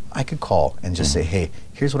that I could call and just say, hey,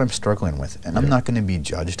 here's what I'm struggling with, and I'm not going to be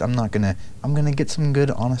judged. I'm going to get some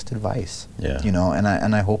good, honest advice. Yeah.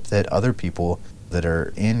 And I hope that other people that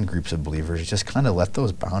are in groups of believers just kind of let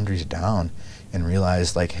those boundaries down and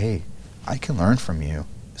realize, like, hey, I can learn from you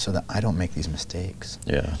so that I don't make these mistakes.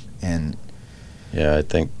 Yeah. And yeah, I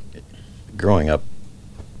think growing up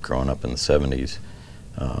in the 70s,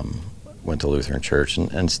 went to Lutheran church,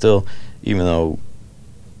 and still, even though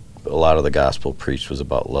a lot of the gospel preached was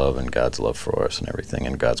about love and God's love for us and everything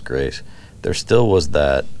and God's grace, there still was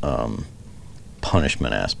that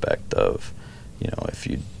punishment aspect of, if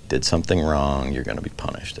you did something wrong, you're going to be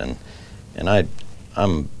punished. And I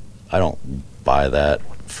don't buy that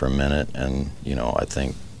for a minute. And, I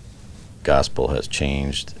think gospel has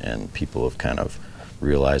changed and people have kind of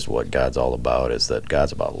realized what God's all about is that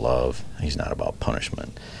God's about love. He's not about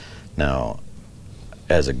punishment. Now,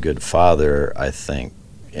 as a good father, I think,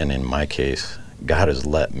 and in my case, God has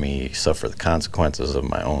let me suffer the consequences of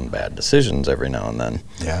my own bad decisions every now and then.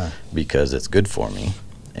 Yeah. Because it's good for me.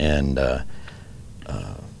 And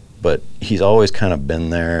but he's always kind of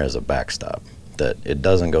been there as a backstop, that it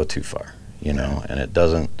doesn't go too far, and it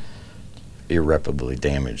doesn't irreparably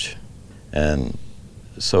damage. And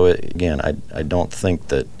so, again, I don't think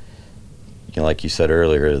that, like you said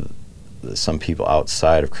earlier, that some people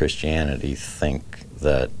outside of Christianity think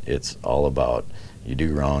that it's all about you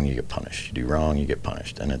do wrong, you get punished. You do wrong, you get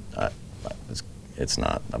punished. And it's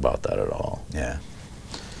not about that at all. Yeah.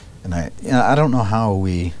 And I don't know how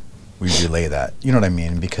we relay that. You know what I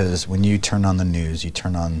mean? Because when you turn on the news, you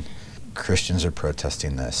turn on Christians are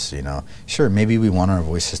protesting this, Sure, maybe we want our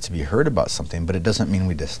voices to be heard about something, but it doesn't mean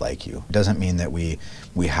we dislike you. It doesn't mean that we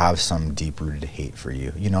have some deep-rooted hate for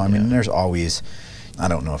you. I mean, there's always, I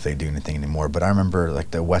don't know if they do anything anymore, but I remember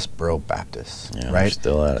like the Westboro Baptists, right? They're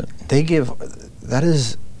still at it. They give, that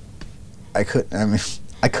is, I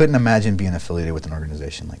couldn't imagine being affiliated with an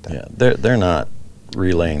organization like that. Yeah, they're not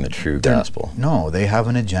relaying the true gospel. No, they have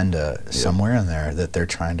an agenda somewhere in there that they're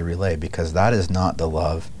trying to relay, because that is not the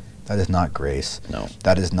love. That is not grace. No.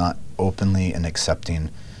 That is not openly and accepting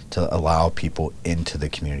to allow people into the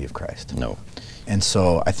community of Christ. No. And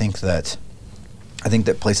so I think that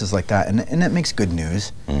places like that, and it makes good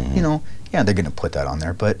news. Mm-hmm. They're going to put that on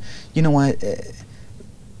there, but you know what?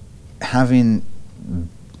 Having,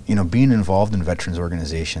 being involved in veterans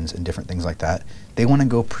organizations and different things like that, they want to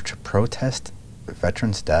go protest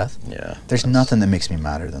veterans' death. Yeah. There's nothing that makes me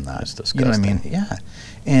madder than that. That's disgusting. You know what I mean? Yeah.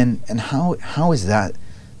 And how is that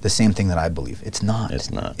the same thing that I believe? It's not. It's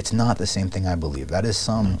not. It's not the same thing I believe. That is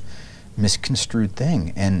some misconstrued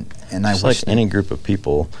thing. And I wish, wish like any group of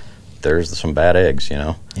people, there's some bad eggs,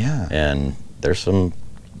 Yeah. And there's some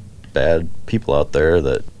bad people out there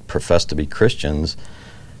that profess to be Christians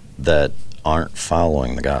that aren't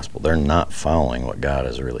following the gospel. They're not following what God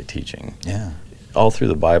is really teaching. Yeah. All through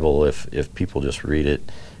the Bible, if people just read it,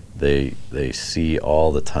 they see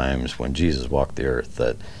all the times when Jesus walked the earth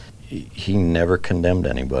that he never condemned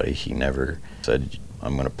anybody. He never said,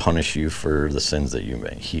 I'm going to punish you for the sins that you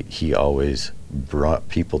made. He always brought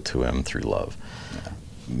people to him through love. Yeah.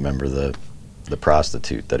 Remember the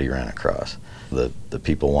prostitute that he ran across. The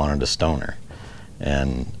people wanted to stone her.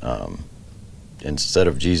 And instead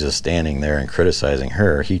of Jesus standing there and criticizing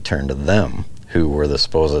her, he turned to them, who were the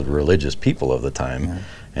supposed religious people of the time,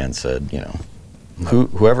 and said,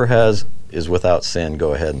 whoever is without sin,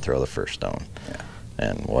 go ahead and throw the first stone. Yeah.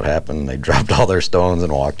 And what happened? They dropped all their stones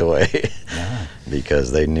and walked away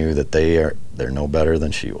because they knew that they're no better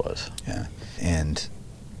than she was. Yeah. And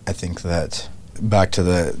I think that back to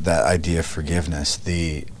that idea of forgiveness,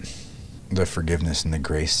 the forgiveness and the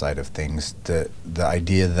grace side of things, the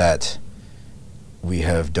idea that we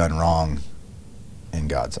have done wrong in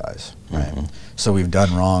God's eyes, right? Mm-hmm. So we've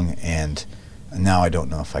done wrong, and now I don't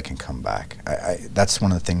know if I can come back. That's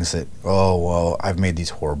one of the things that, I've made these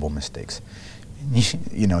horrible mistakes.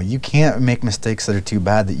 You can't make mistakes that are too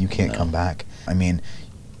bad that you can't come back. I mean,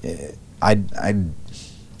 if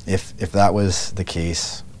that was the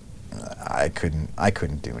case, I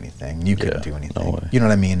couldn't do anything. You couldn't do anything. No way. You know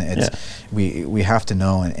what I mean? We have to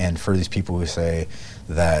know, and for these people who say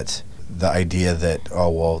that the idea that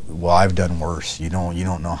I've done worse. You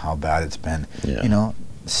don't know how bad it's been. Yeah.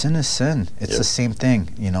 Sin is sin. It's the same thing.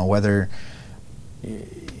 Whether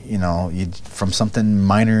you from something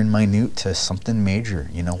minor and minute to something major.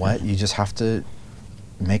 You know what? You just have to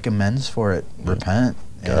make amends for it. Repent.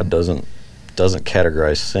 God doesn't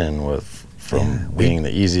categorize sin from being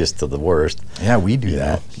the easiest to the worst. Yeah, we do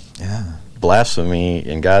that. Yeah. blasphemy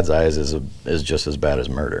in God's eyes is just as bad as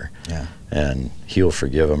murder. Yeah. And he'll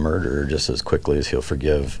forgive a murderer just as quickly as he'll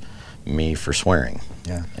forgive me for swearing.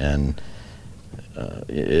 Yeah. And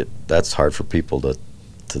that's hard for people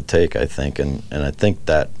to take, I think. And I think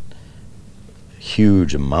that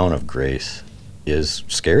huge amount of grace is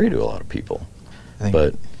scary to a lot of people.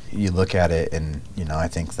 But you look at it, and I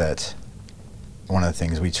think that one of the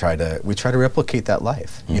things we try to replicate that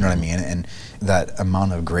life. You know what I mean? And that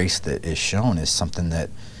amount of grace that is shown is something that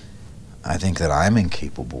I think that I'm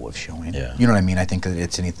incapable of showing. Yeah. You know what I mean? I think that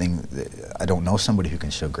it's anything that I don't know somebody who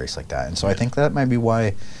can show grace like that. And so I think that might be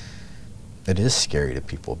why it is scary to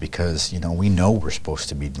people, because we know we're supposed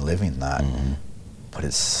to be living that. But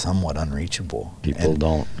it's somewhat unreachable. People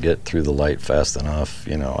don't get through the light fast enough.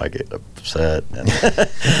 I get upset. And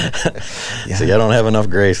See, I don't have enough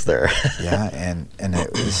grace there. Yeah, and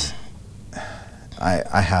it was...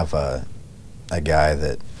 I have a guy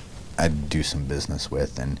that I do some business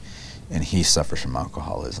with, and he suffers from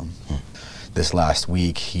alcoholism. This last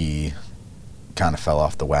week, he kind of fell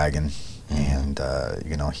off the wagon, and,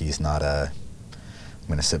 he's not a... I'm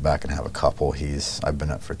going to sit back and have a couple. I've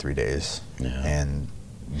been up for 3 days and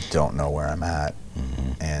don't know where I'm at.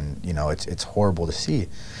 And, it's horrible to see.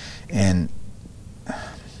 And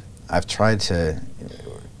I've tried to,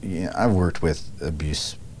 I've worked with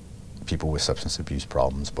people with substance abuse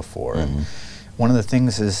problems before. And one of the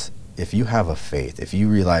things is, if you have a faith, if you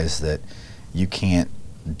realize that you can't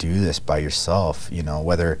do this by yourself,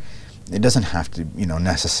 whether it doesn't have to,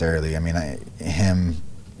 necessarily,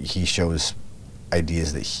 he shows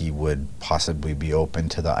ideas that he would possibly be open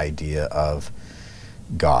to the idea of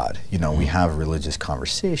God. We have religious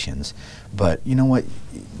conversations, but you know what?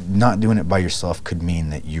 Not doing it by yourself could mean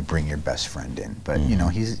that you bring your best friend in. But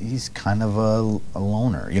he's kind of a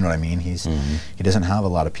loner. You know what I mean? He doesn't have a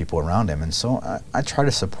lot of people around him, and so I try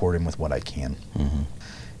to support him with what I can.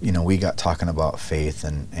 We got talking about faith,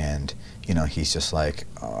 and he's just like,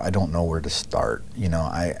 I don't know where to start.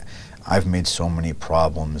 I've made so many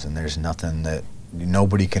problems, and there's nothing that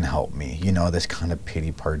nobody can help me, this kind of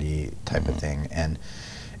pity party type of thing.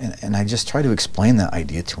 And I just try to explain that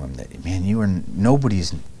idea to him, that, man,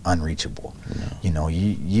 nobody's unreachable.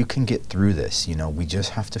 You can get through this. We just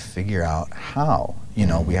have to figure out how.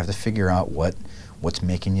 We have to figure out what's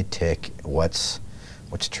making you tick, what's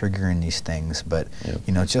triggering these things. But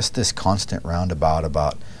just this constant roundabout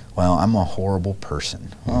about, well, I'm a horrible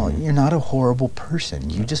person. Well, you're not a horrible person.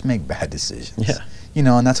 You just make bad decisions. Yeah.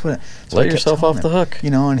 And that's what... Let yourself off the hook.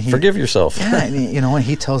 And he... Forgive yourself. Yeah, and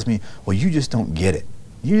he tells me, well, you just don't get it.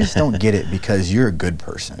 You just don't get it because you're a good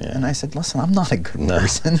person. Yeah. And I said, listen, I'm not a good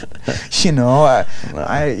person. I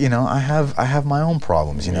have my own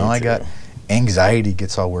problems. I got anxiety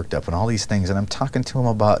gets all worked up and all these things, and I'm talking to him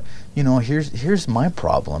about, here's my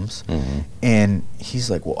problems. And he's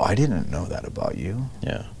like, well, I didn't know that about you.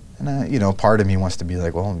 Yeah. And part of me wants to be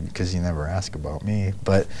like, well, because you never ask about me.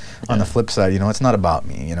 But on the flip side, it's not about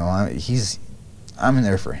me. I'm in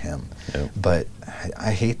there for him. Yep. But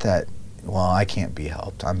I hate that. Well, I can't be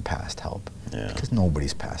helped. I'm past help. Yeah. Because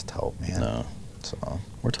nobody's past help, man. No. So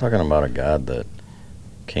we're talking about a God that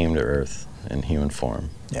came to earth in human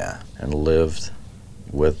form. Yeah. And lived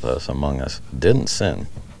with us, among us, didn't sin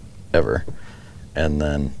ever, and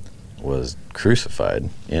then was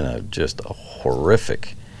crucified in just a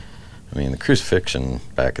horrific... the crucifixion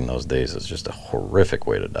back in those days is just a horrific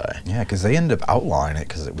way to die. Yeah, because they ended up outlawing it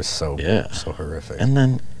because it was so horrific. And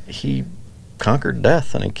then he conquered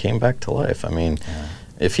death and he came back to life.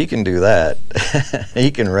 If he can do that,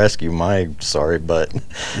 he can rescue my sorry butt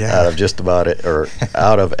out of just about it, or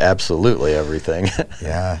out of absolutely everything.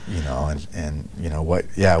 Yeah,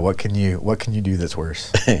 what can you do that's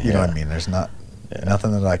worse? You know what I mean? There's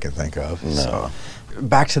nothing that I can think of. No. So,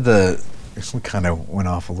 back to we kind of went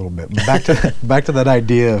off a little bit. Back to that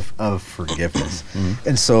idea of forgiveness.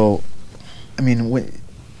 And so,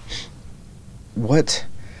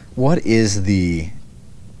 what is the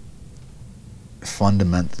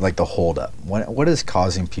fundamental, like the holdup? What is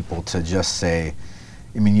causing people to just say?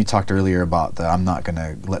 You talked earlier about that I'm not going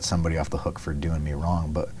to let somebody off the hook for doing me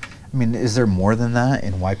wrong, but is there more than that,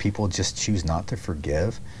 and why people just choose not to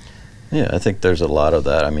forgive? Yeah, I think there's a lot of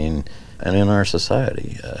that. And in our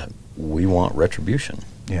society, we want retribution.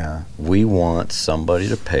 Yeah. We want somebody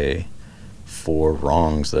to pay for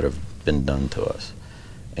wrongs that have been done to us.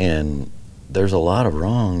 And there's a lot of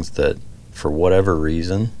wrongs that, for whatever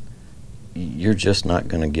reason, you're just not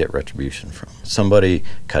going to get retribution from. Somebody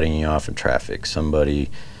cutting you off in traffic, somebody,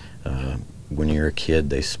 when you're a kid,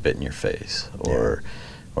 they spit in your face, or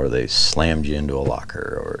they slammed you into a locker,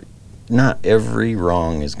 or not every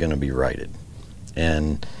wrong is going to be righted.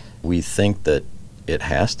 And we think that it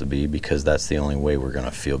has to be because that's the only way we're going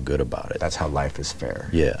to feel good about it. That's how life is fair.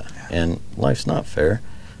 Yeah. And life's not fair,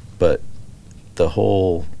 but the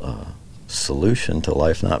whole solution to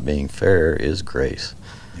life not being fair is grace.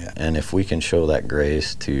 Yeah. And if we can show that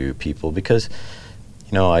grace to people, because,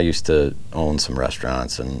 you know, I used to own some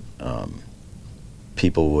restaurants, and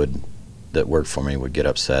people that worked for me would get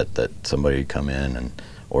upset that somebody would come in and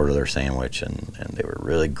order their sandwich, and they were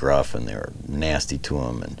really gruff and they were nasty to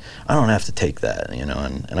them, and I don't have to take that, you know,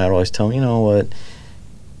 and I'd always tell them, you know what,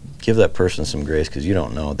 give that person some grace, because you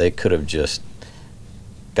don't know, they could have just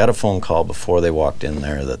got a phone call before they walked in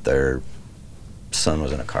there that their son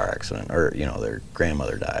was in a car accident, or, you know, their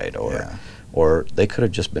grandmother died, or they could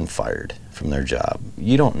have just been fired from their job.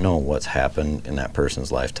 You don't know what's happened in that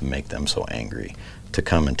person's life to make them so angry to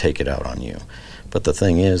come and take it out on you. But the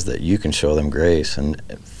thing is that you can show them grace, and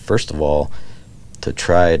first of all, to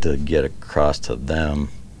try to get across to them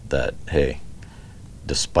that, hey,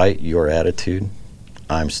 despite your attitude,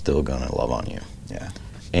 I'm still going to love on you. Yeah.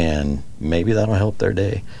 And maybe that'll help their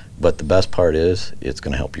day. But the best part is it's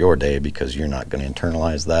going to help your day, because you're not going to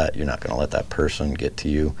internalize that. You're not going to let that person get to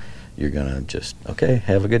you. You're going to just, okay,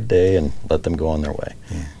 have a good day, and let them go on their way.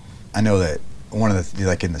 Yeah. I know that one of the,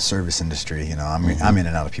 like in the service industry, you know, I'm in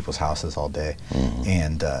and out of people's houses all day.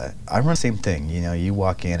 And I run the same thing. You know, you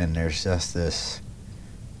walk in and there's just this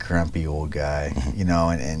grumpy old guy, you know,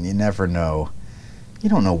 and you never know. You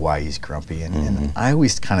don't know why he's grumpy, and I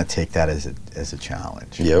always kind of take that as a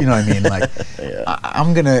challenge. Yep. You know what I mean? Like, Yeah.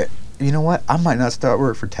 I'm going to, you know what, I might not start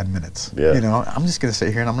work for 10 minutes. Yeah. You know, I'm just going to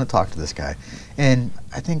sit here and I'm going to talk to this guy. And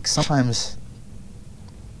I think sometimes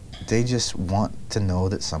they just want to know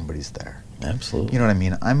that somebody's there. Absolutely. You know what I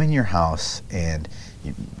mean? I'm in your house, and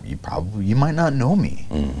you might not know me,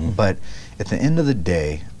 but at the end of the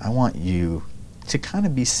day, I want you to kind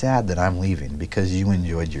of be sad that I'm leaving because you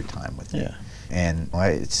enjoyed your time with me. Yeah. And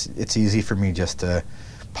it's easy for me just to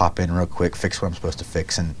pop in real quick, fix what I'm supposed to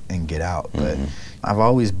fix, and get out. But I've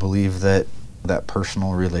always believed that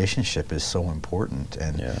personal relationship is so important,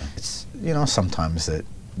 and it's, you know, sometimes that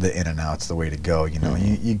the in and out's the way to go. You know,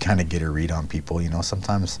 you kind of get a read on people. You know,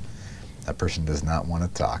 sometimes that person does not want to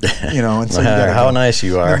talk. You know, and so no matter you gotta how go, nice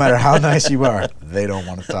you are, no matter how nice you are, they don't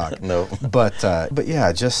want to talk. No. But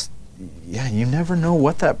yeah, just. Yeah, you never know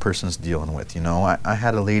what that person's dealing with. You know, I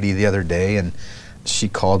had a lady the other day, and she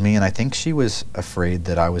called me, and I think she was afraid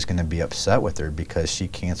that I was going to be upset with her because she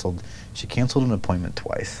canceled an appointment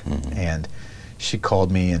twice. And she called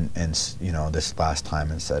me and you know, this last time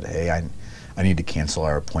and said, hey, I need to cancel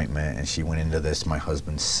our appointment. And she went into this, my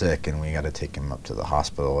husband's sick, and we got to take him up to the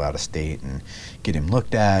hospital out of state and get him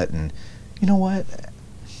looked at. And you know what?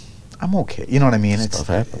 I'm okay. You know what I mean? Stuff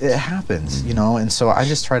happens. It happens, you know, and so I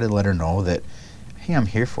just try to let her know that, hey, I'm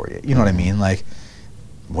here for you. You know what I mean? Like,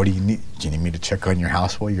 what do you need? Do you need me to check on your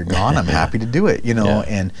house while you're gone? I'm happy to do it, you know,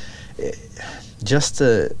 and just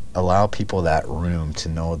to allow people that room to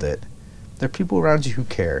know that there are people around you who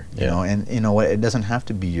care, you know, and you know what? It doesn't have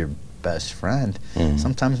to be your best friend.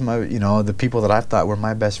 Sometimes the people that I've thought were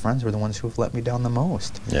my best friends were the ones who have let me down the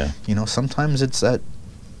most. Yeah. You know, sometimes it's that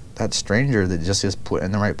stranger that just is put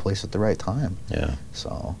in the right place at the right time. Yeah.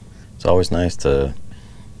 So it's always nice to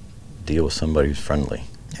deal with somebody who's friendly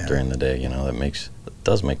during the day. You know, that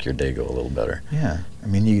does make your day go a little better. Yeah. I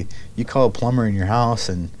mean, you call a plumber in your house,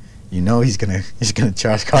 and you know he's gonna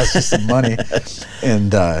cost you some money,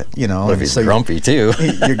 and you know. But if he's grumpy too.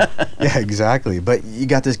 Yeah, exactly. But you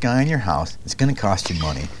got this guy in your house. It's gonna cost you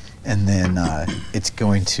money, and then it's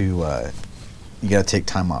going to you got to take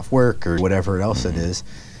time off work or whatever else it is.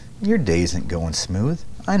 Your day isn't going smooth.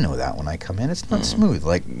 I know that when I come in. It's not smooth.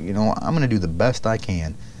 Like, you know, I'm going to do the best I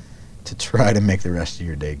can to try to make the rest of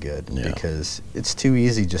your day good, because it's too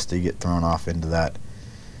easy just to get thrown off into that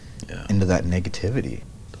negativity.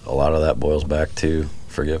 A lot of that boils back to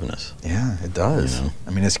forgiveness. Yeah, it does. You know?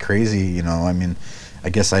 I mean, it's crazy, you know. I mean,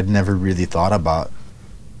 I guess I'd never really thought about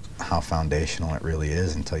how foundational it really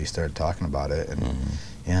is until you started talking about it. And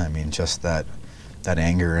yeah, I mean, just that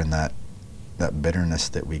anger and that bitterness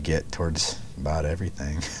that we get towards about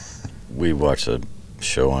everything. We watched a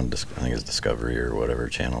show on, I think it's Discovery or whatever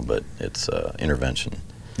channel, but it's Intervention.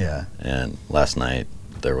 Yeah. And last night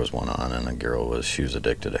there was one on, and a girl she was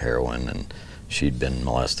addicted to heroin, and she'd been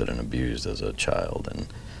molested and abused as a child, and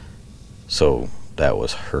so that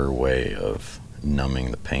was her way of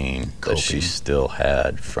numbing the pain that she still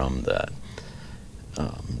had from that.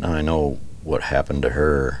 Now I know what happened to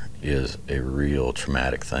her is a real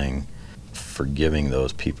traumatic thing. Forgiving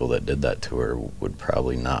those people that did that to her would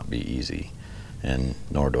probably not be easy, and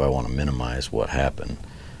nor do I want to minimize what happened,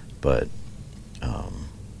 but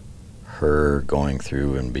her going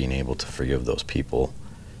through and being able to forgive those people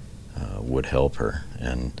would help her,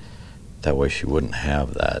 and that way she wouldn't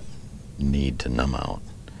have that need to numb out.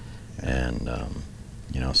 And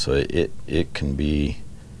so it can be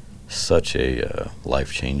such a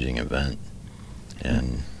life-changing event,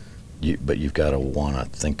 and but you've got to want to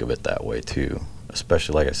think of it that way too.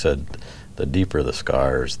 Especially, like I said, the deeper the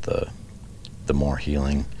scars, the more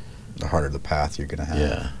healing, the harder the path you're going to have.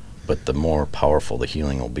 Yeah, but the more powerful the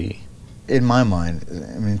healing will be. In my mind,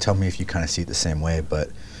 I mean, tell me if you kind of see it the same way, but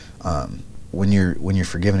when you're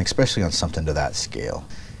forgiven, especially on something to that scale,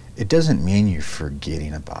 it doesn't mean you're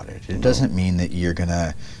forgetting about it. It doesn't mean that you're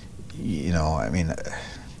gonna,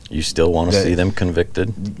 you still want to see them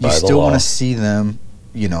convicted by the law. You still want to see them,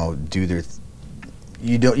 do their.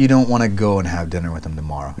 You don't want to go and have dinner with them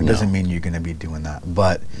tomorrow. It doesn't mean you're going to be doing that,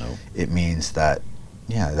 but it means that,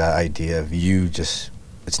 that idea of you just,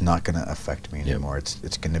 it's not going to affect me anymore.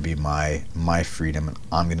 It's going to be my freedom, and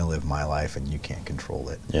I'm going to live my life, and you can't control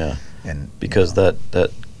it. Yeah, and because that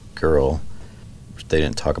girl, they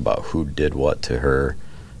didn't talk about who did what to her,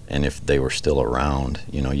 and if they were still around,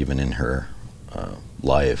 even in her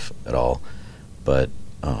life at all, but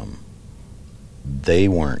they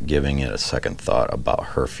weren't giving it a second thought about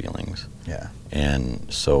her feelings. Yeah.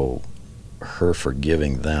 And so her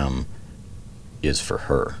forgiving them is for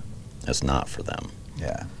her. It's not for them.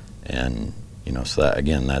 Yeah. And, so that,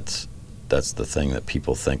 again, that's the thing that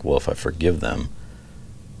people think, well, if I forgive them,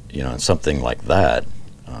 and something like that,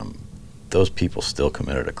 those people still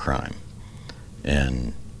committed a crime.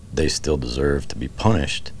 And they still deserve to be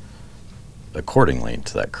punished accordingly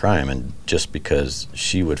to that crime. And just because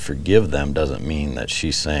she would forgive them doesn't mean that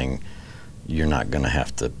she's saying you're not going to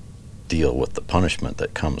have to deal with the punishment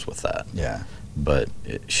that comes with that. Yeah. But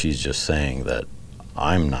she's just saying that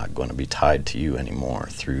I'm not going to be tied to you anymore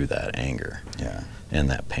through that anger. Yeah. And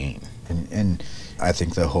that pain. And I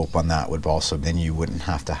think the hope on that would also, then you wouldn't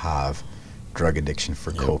have to have drug addiction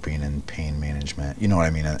for coping and pain management, you know what I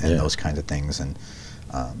mean, and those kinds of things. And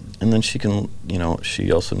then she can,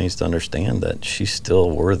 she also needs to understand that she's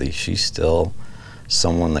still worthy. She's still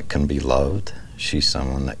someone that can be loved. She's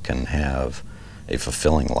someone that can have a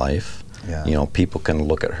fulfilling life. Yeah. People can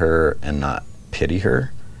look at her and not pity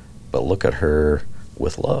her, but look at her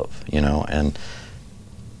with love, and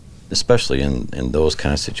especially in those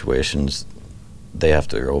kind of situations, they have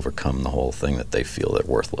to overcome the whole thing that they feel they're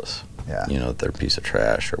worthless. Yeah. That they're a piece of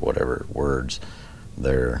trash or whatever words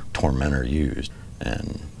their tormentor used.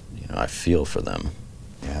 And, I feel for them.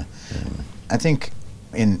 Yeah. I think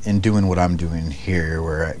in doing what I'm doing here,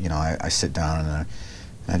 where, I sit down and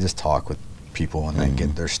I just talk with people and I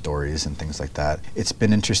get their stories and things like that. It's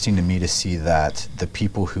been interesting to me to see that the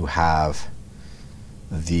people who have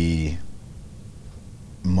the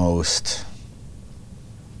most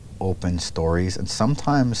open stories, and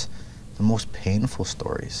sometimes the most painful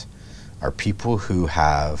stories, are people who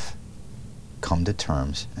have come to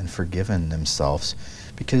terms and forgiven themselves.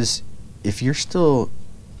 Because if you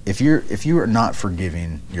are not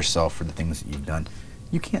forgiving yourself for the things that you've done,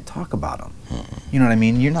 you can't talk about them. You know what I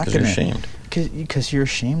mean? You're not going to, you're ashamed. Because you're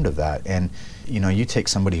ashamed of that. And you take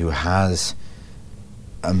somebody who has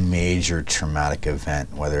a major traumatic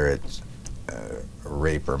event, whether it's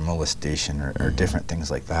rape or molestation or different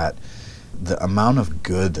things like that, the amount of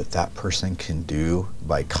good that person can do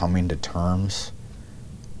by coming to terms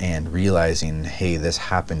and realizing, hey, this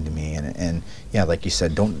happened to me, and yeah, like you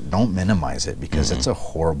said, don't minimize it, because it's a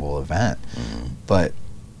horrible event, but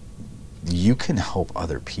you can help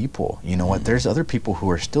other people. You know what? There's other people who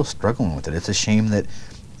are still struggling with it. It's a shame that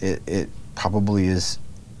it probably is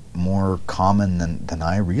more common than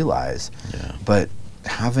I realize. Yeah. But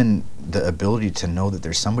having the ability to know that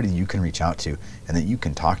there's somebody you can reach out to and that you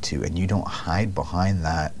can talk to, and you don't hide behind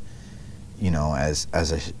that,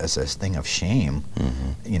 as a thing of shame.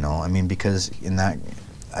 I mean, because in that,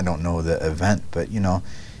 I don't know the event, but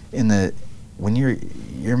when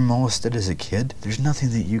you're molested as a kid, there's nothing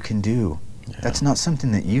that you can do. Yeah. That's not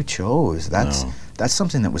something that you chose. That's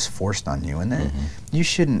something that was forced on you, and you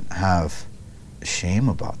shouldn't have shame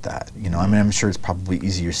about that. I mean, I'm sure it's probably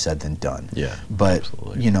easier said than done. Yeah. But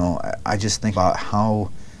absolutely. I just think about how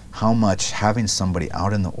much having somebody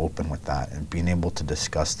out in the open with that and being able to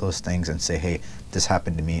discuss those things and say, hey, this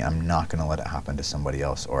happened to me, I'm not going to let it happen to somebody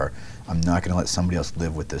else, or I'm not going to let somebody else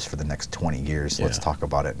live with this for the next 20 years. Let's talk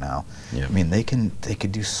about it now. Yeah. I mean, they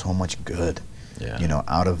could do so much good,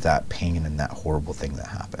 out of that pain and that horrible thing that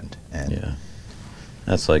happened. And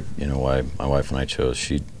that's like, why my wife and I chose.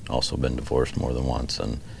 She'd also been divorced more than once,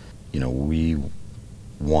 and we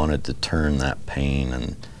wanted to turn that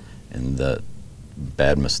pain and the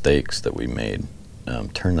bad mistakes that we made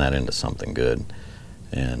turn that into something good,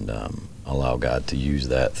 and allow God to use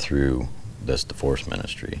that through this divorce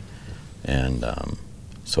ministry. And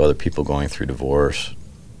so other people going through divorce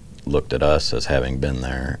looked at us as having been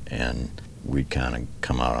there, and we kind of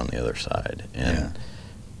come out on the other side and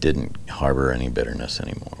didn't harbor any bitterness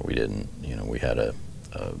anymore. We didn't, we had a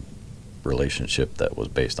relationship that was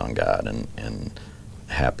based on God and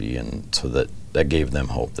happy, and so that gave them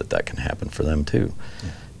hope that can happen for them too.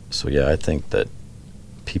 Yeah. So I think that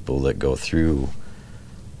people that go through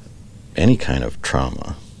any kind of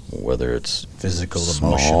trauma, whether it's physical,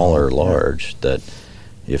 small, emotional, or large, that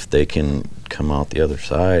if they can come out the other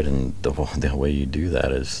side, and the way you do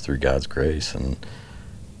that is through God's grace and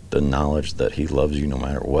the knowledge that He loves you no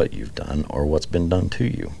matter what you've done or what's been done to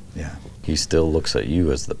you. Yeah. He still looks at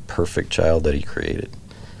you as the perfect child that He created,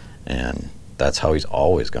 and that's how He's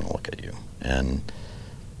always going to look at you. And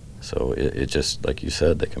so it just, like you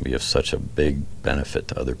said, they can be of such a big benefit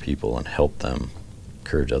to other people and help them,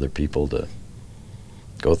 encourage other people to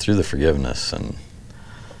go through the forgiveness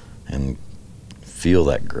and feel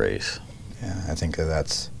that grace. Yeah, I think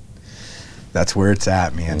that's where it's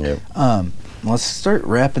at, man. Yep. Let's start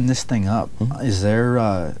wrapping this thing up. Mm-hmm. Is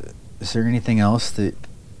there anything else that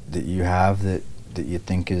you have that you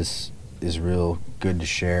think is real good to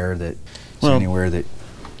share? That anywhere that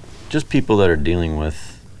just people that are dealing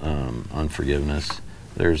with unforgiveness.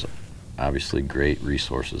 There's obviously great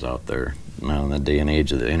resources out there now in the day and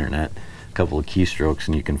age of the internet. A couple of keystrokes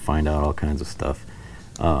and you can find out all kinds of stuff.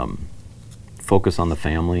 Focus on the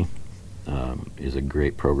Family is a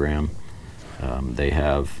great program. They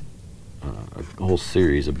have a whole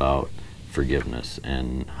series about forgiveness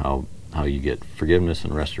and how you get forgiveness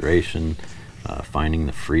and restoration, finding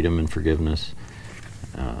the freedom in forgiveness,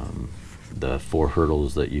 the 4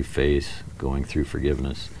 hurdles that you face going through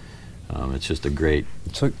forgiveness. It's just a great.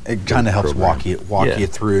 So it kind of helps walk you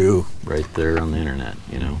through. Right there on the internet,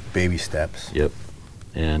 Baby steps. Yep.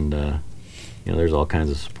 And there's all kinds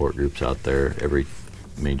of support groups out there. Every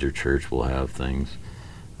major church will have things.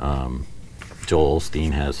 Joel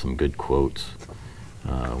Osteen has some good quotes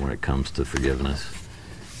when it comes to forgiveness.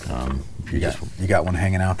 You got one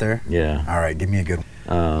hanging out there? Yeah. All right, give me a good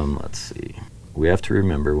one. Let's see. We have to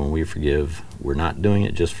remember when we forgive, we're not doing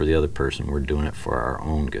it just for the other person. We're doing it for our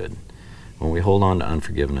own good. When we hold on to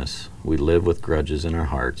unforgiveness, we live with grudges in our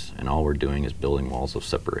hearts, and all we're doing is building walls of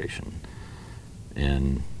separation.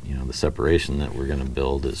 And, the separation that we're going to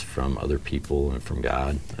build is from other people and from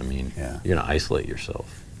God. I mean, you're going to isolate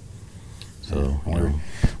yourself. So,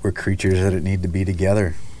 we're creatures that need to be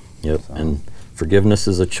together. Yep, so. And forgiveness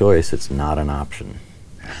is a choice. It's not an option.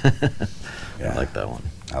 Yeah. I like that one.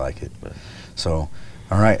 I like it. So,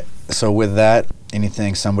 all right. So with that,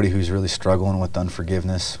 somebody who's really struggling with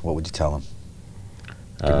unforgiveness, what would you tell them?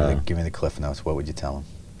 Give me the Cliff Notes. What would you tell them?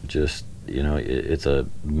 Just, it's a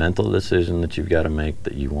mental decision that you've got to make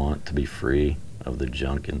that you want to be free of the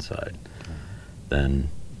junk inside. Okay. Then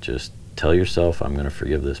just tell yourself, I'm going to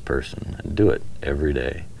forgive this person, and do it every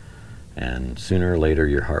day. And sooner or later,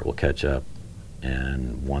 your heart will catch up.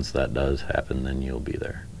 And once that does happen, then you'll be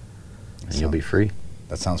there. And you'll be free.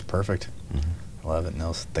 That sounds perfect. Mm-hmm. I love it,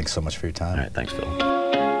 Nils. Thanks so much for your time. All right, thanks, Phil.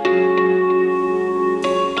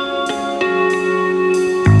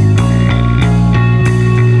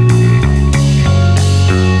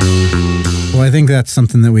 Well, I think that's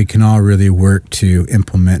something that we can all really work to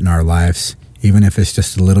implement in our lives, even if it's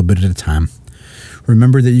just a little bit at a time.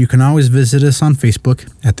 Remember that you can always visit us on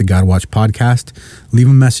Facebook at the God Watch Podcast. Leave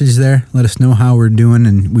a message there. Let us know how we're doing,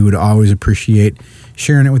 and we would always appreciate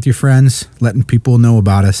sharing it with your friends, letting people know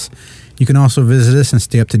about us. You can also visit us and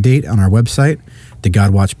stay up to date on our website, the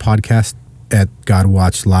God Watch Podcast, at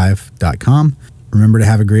godwatchlive.com. Remember to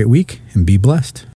have a great week and be blessed.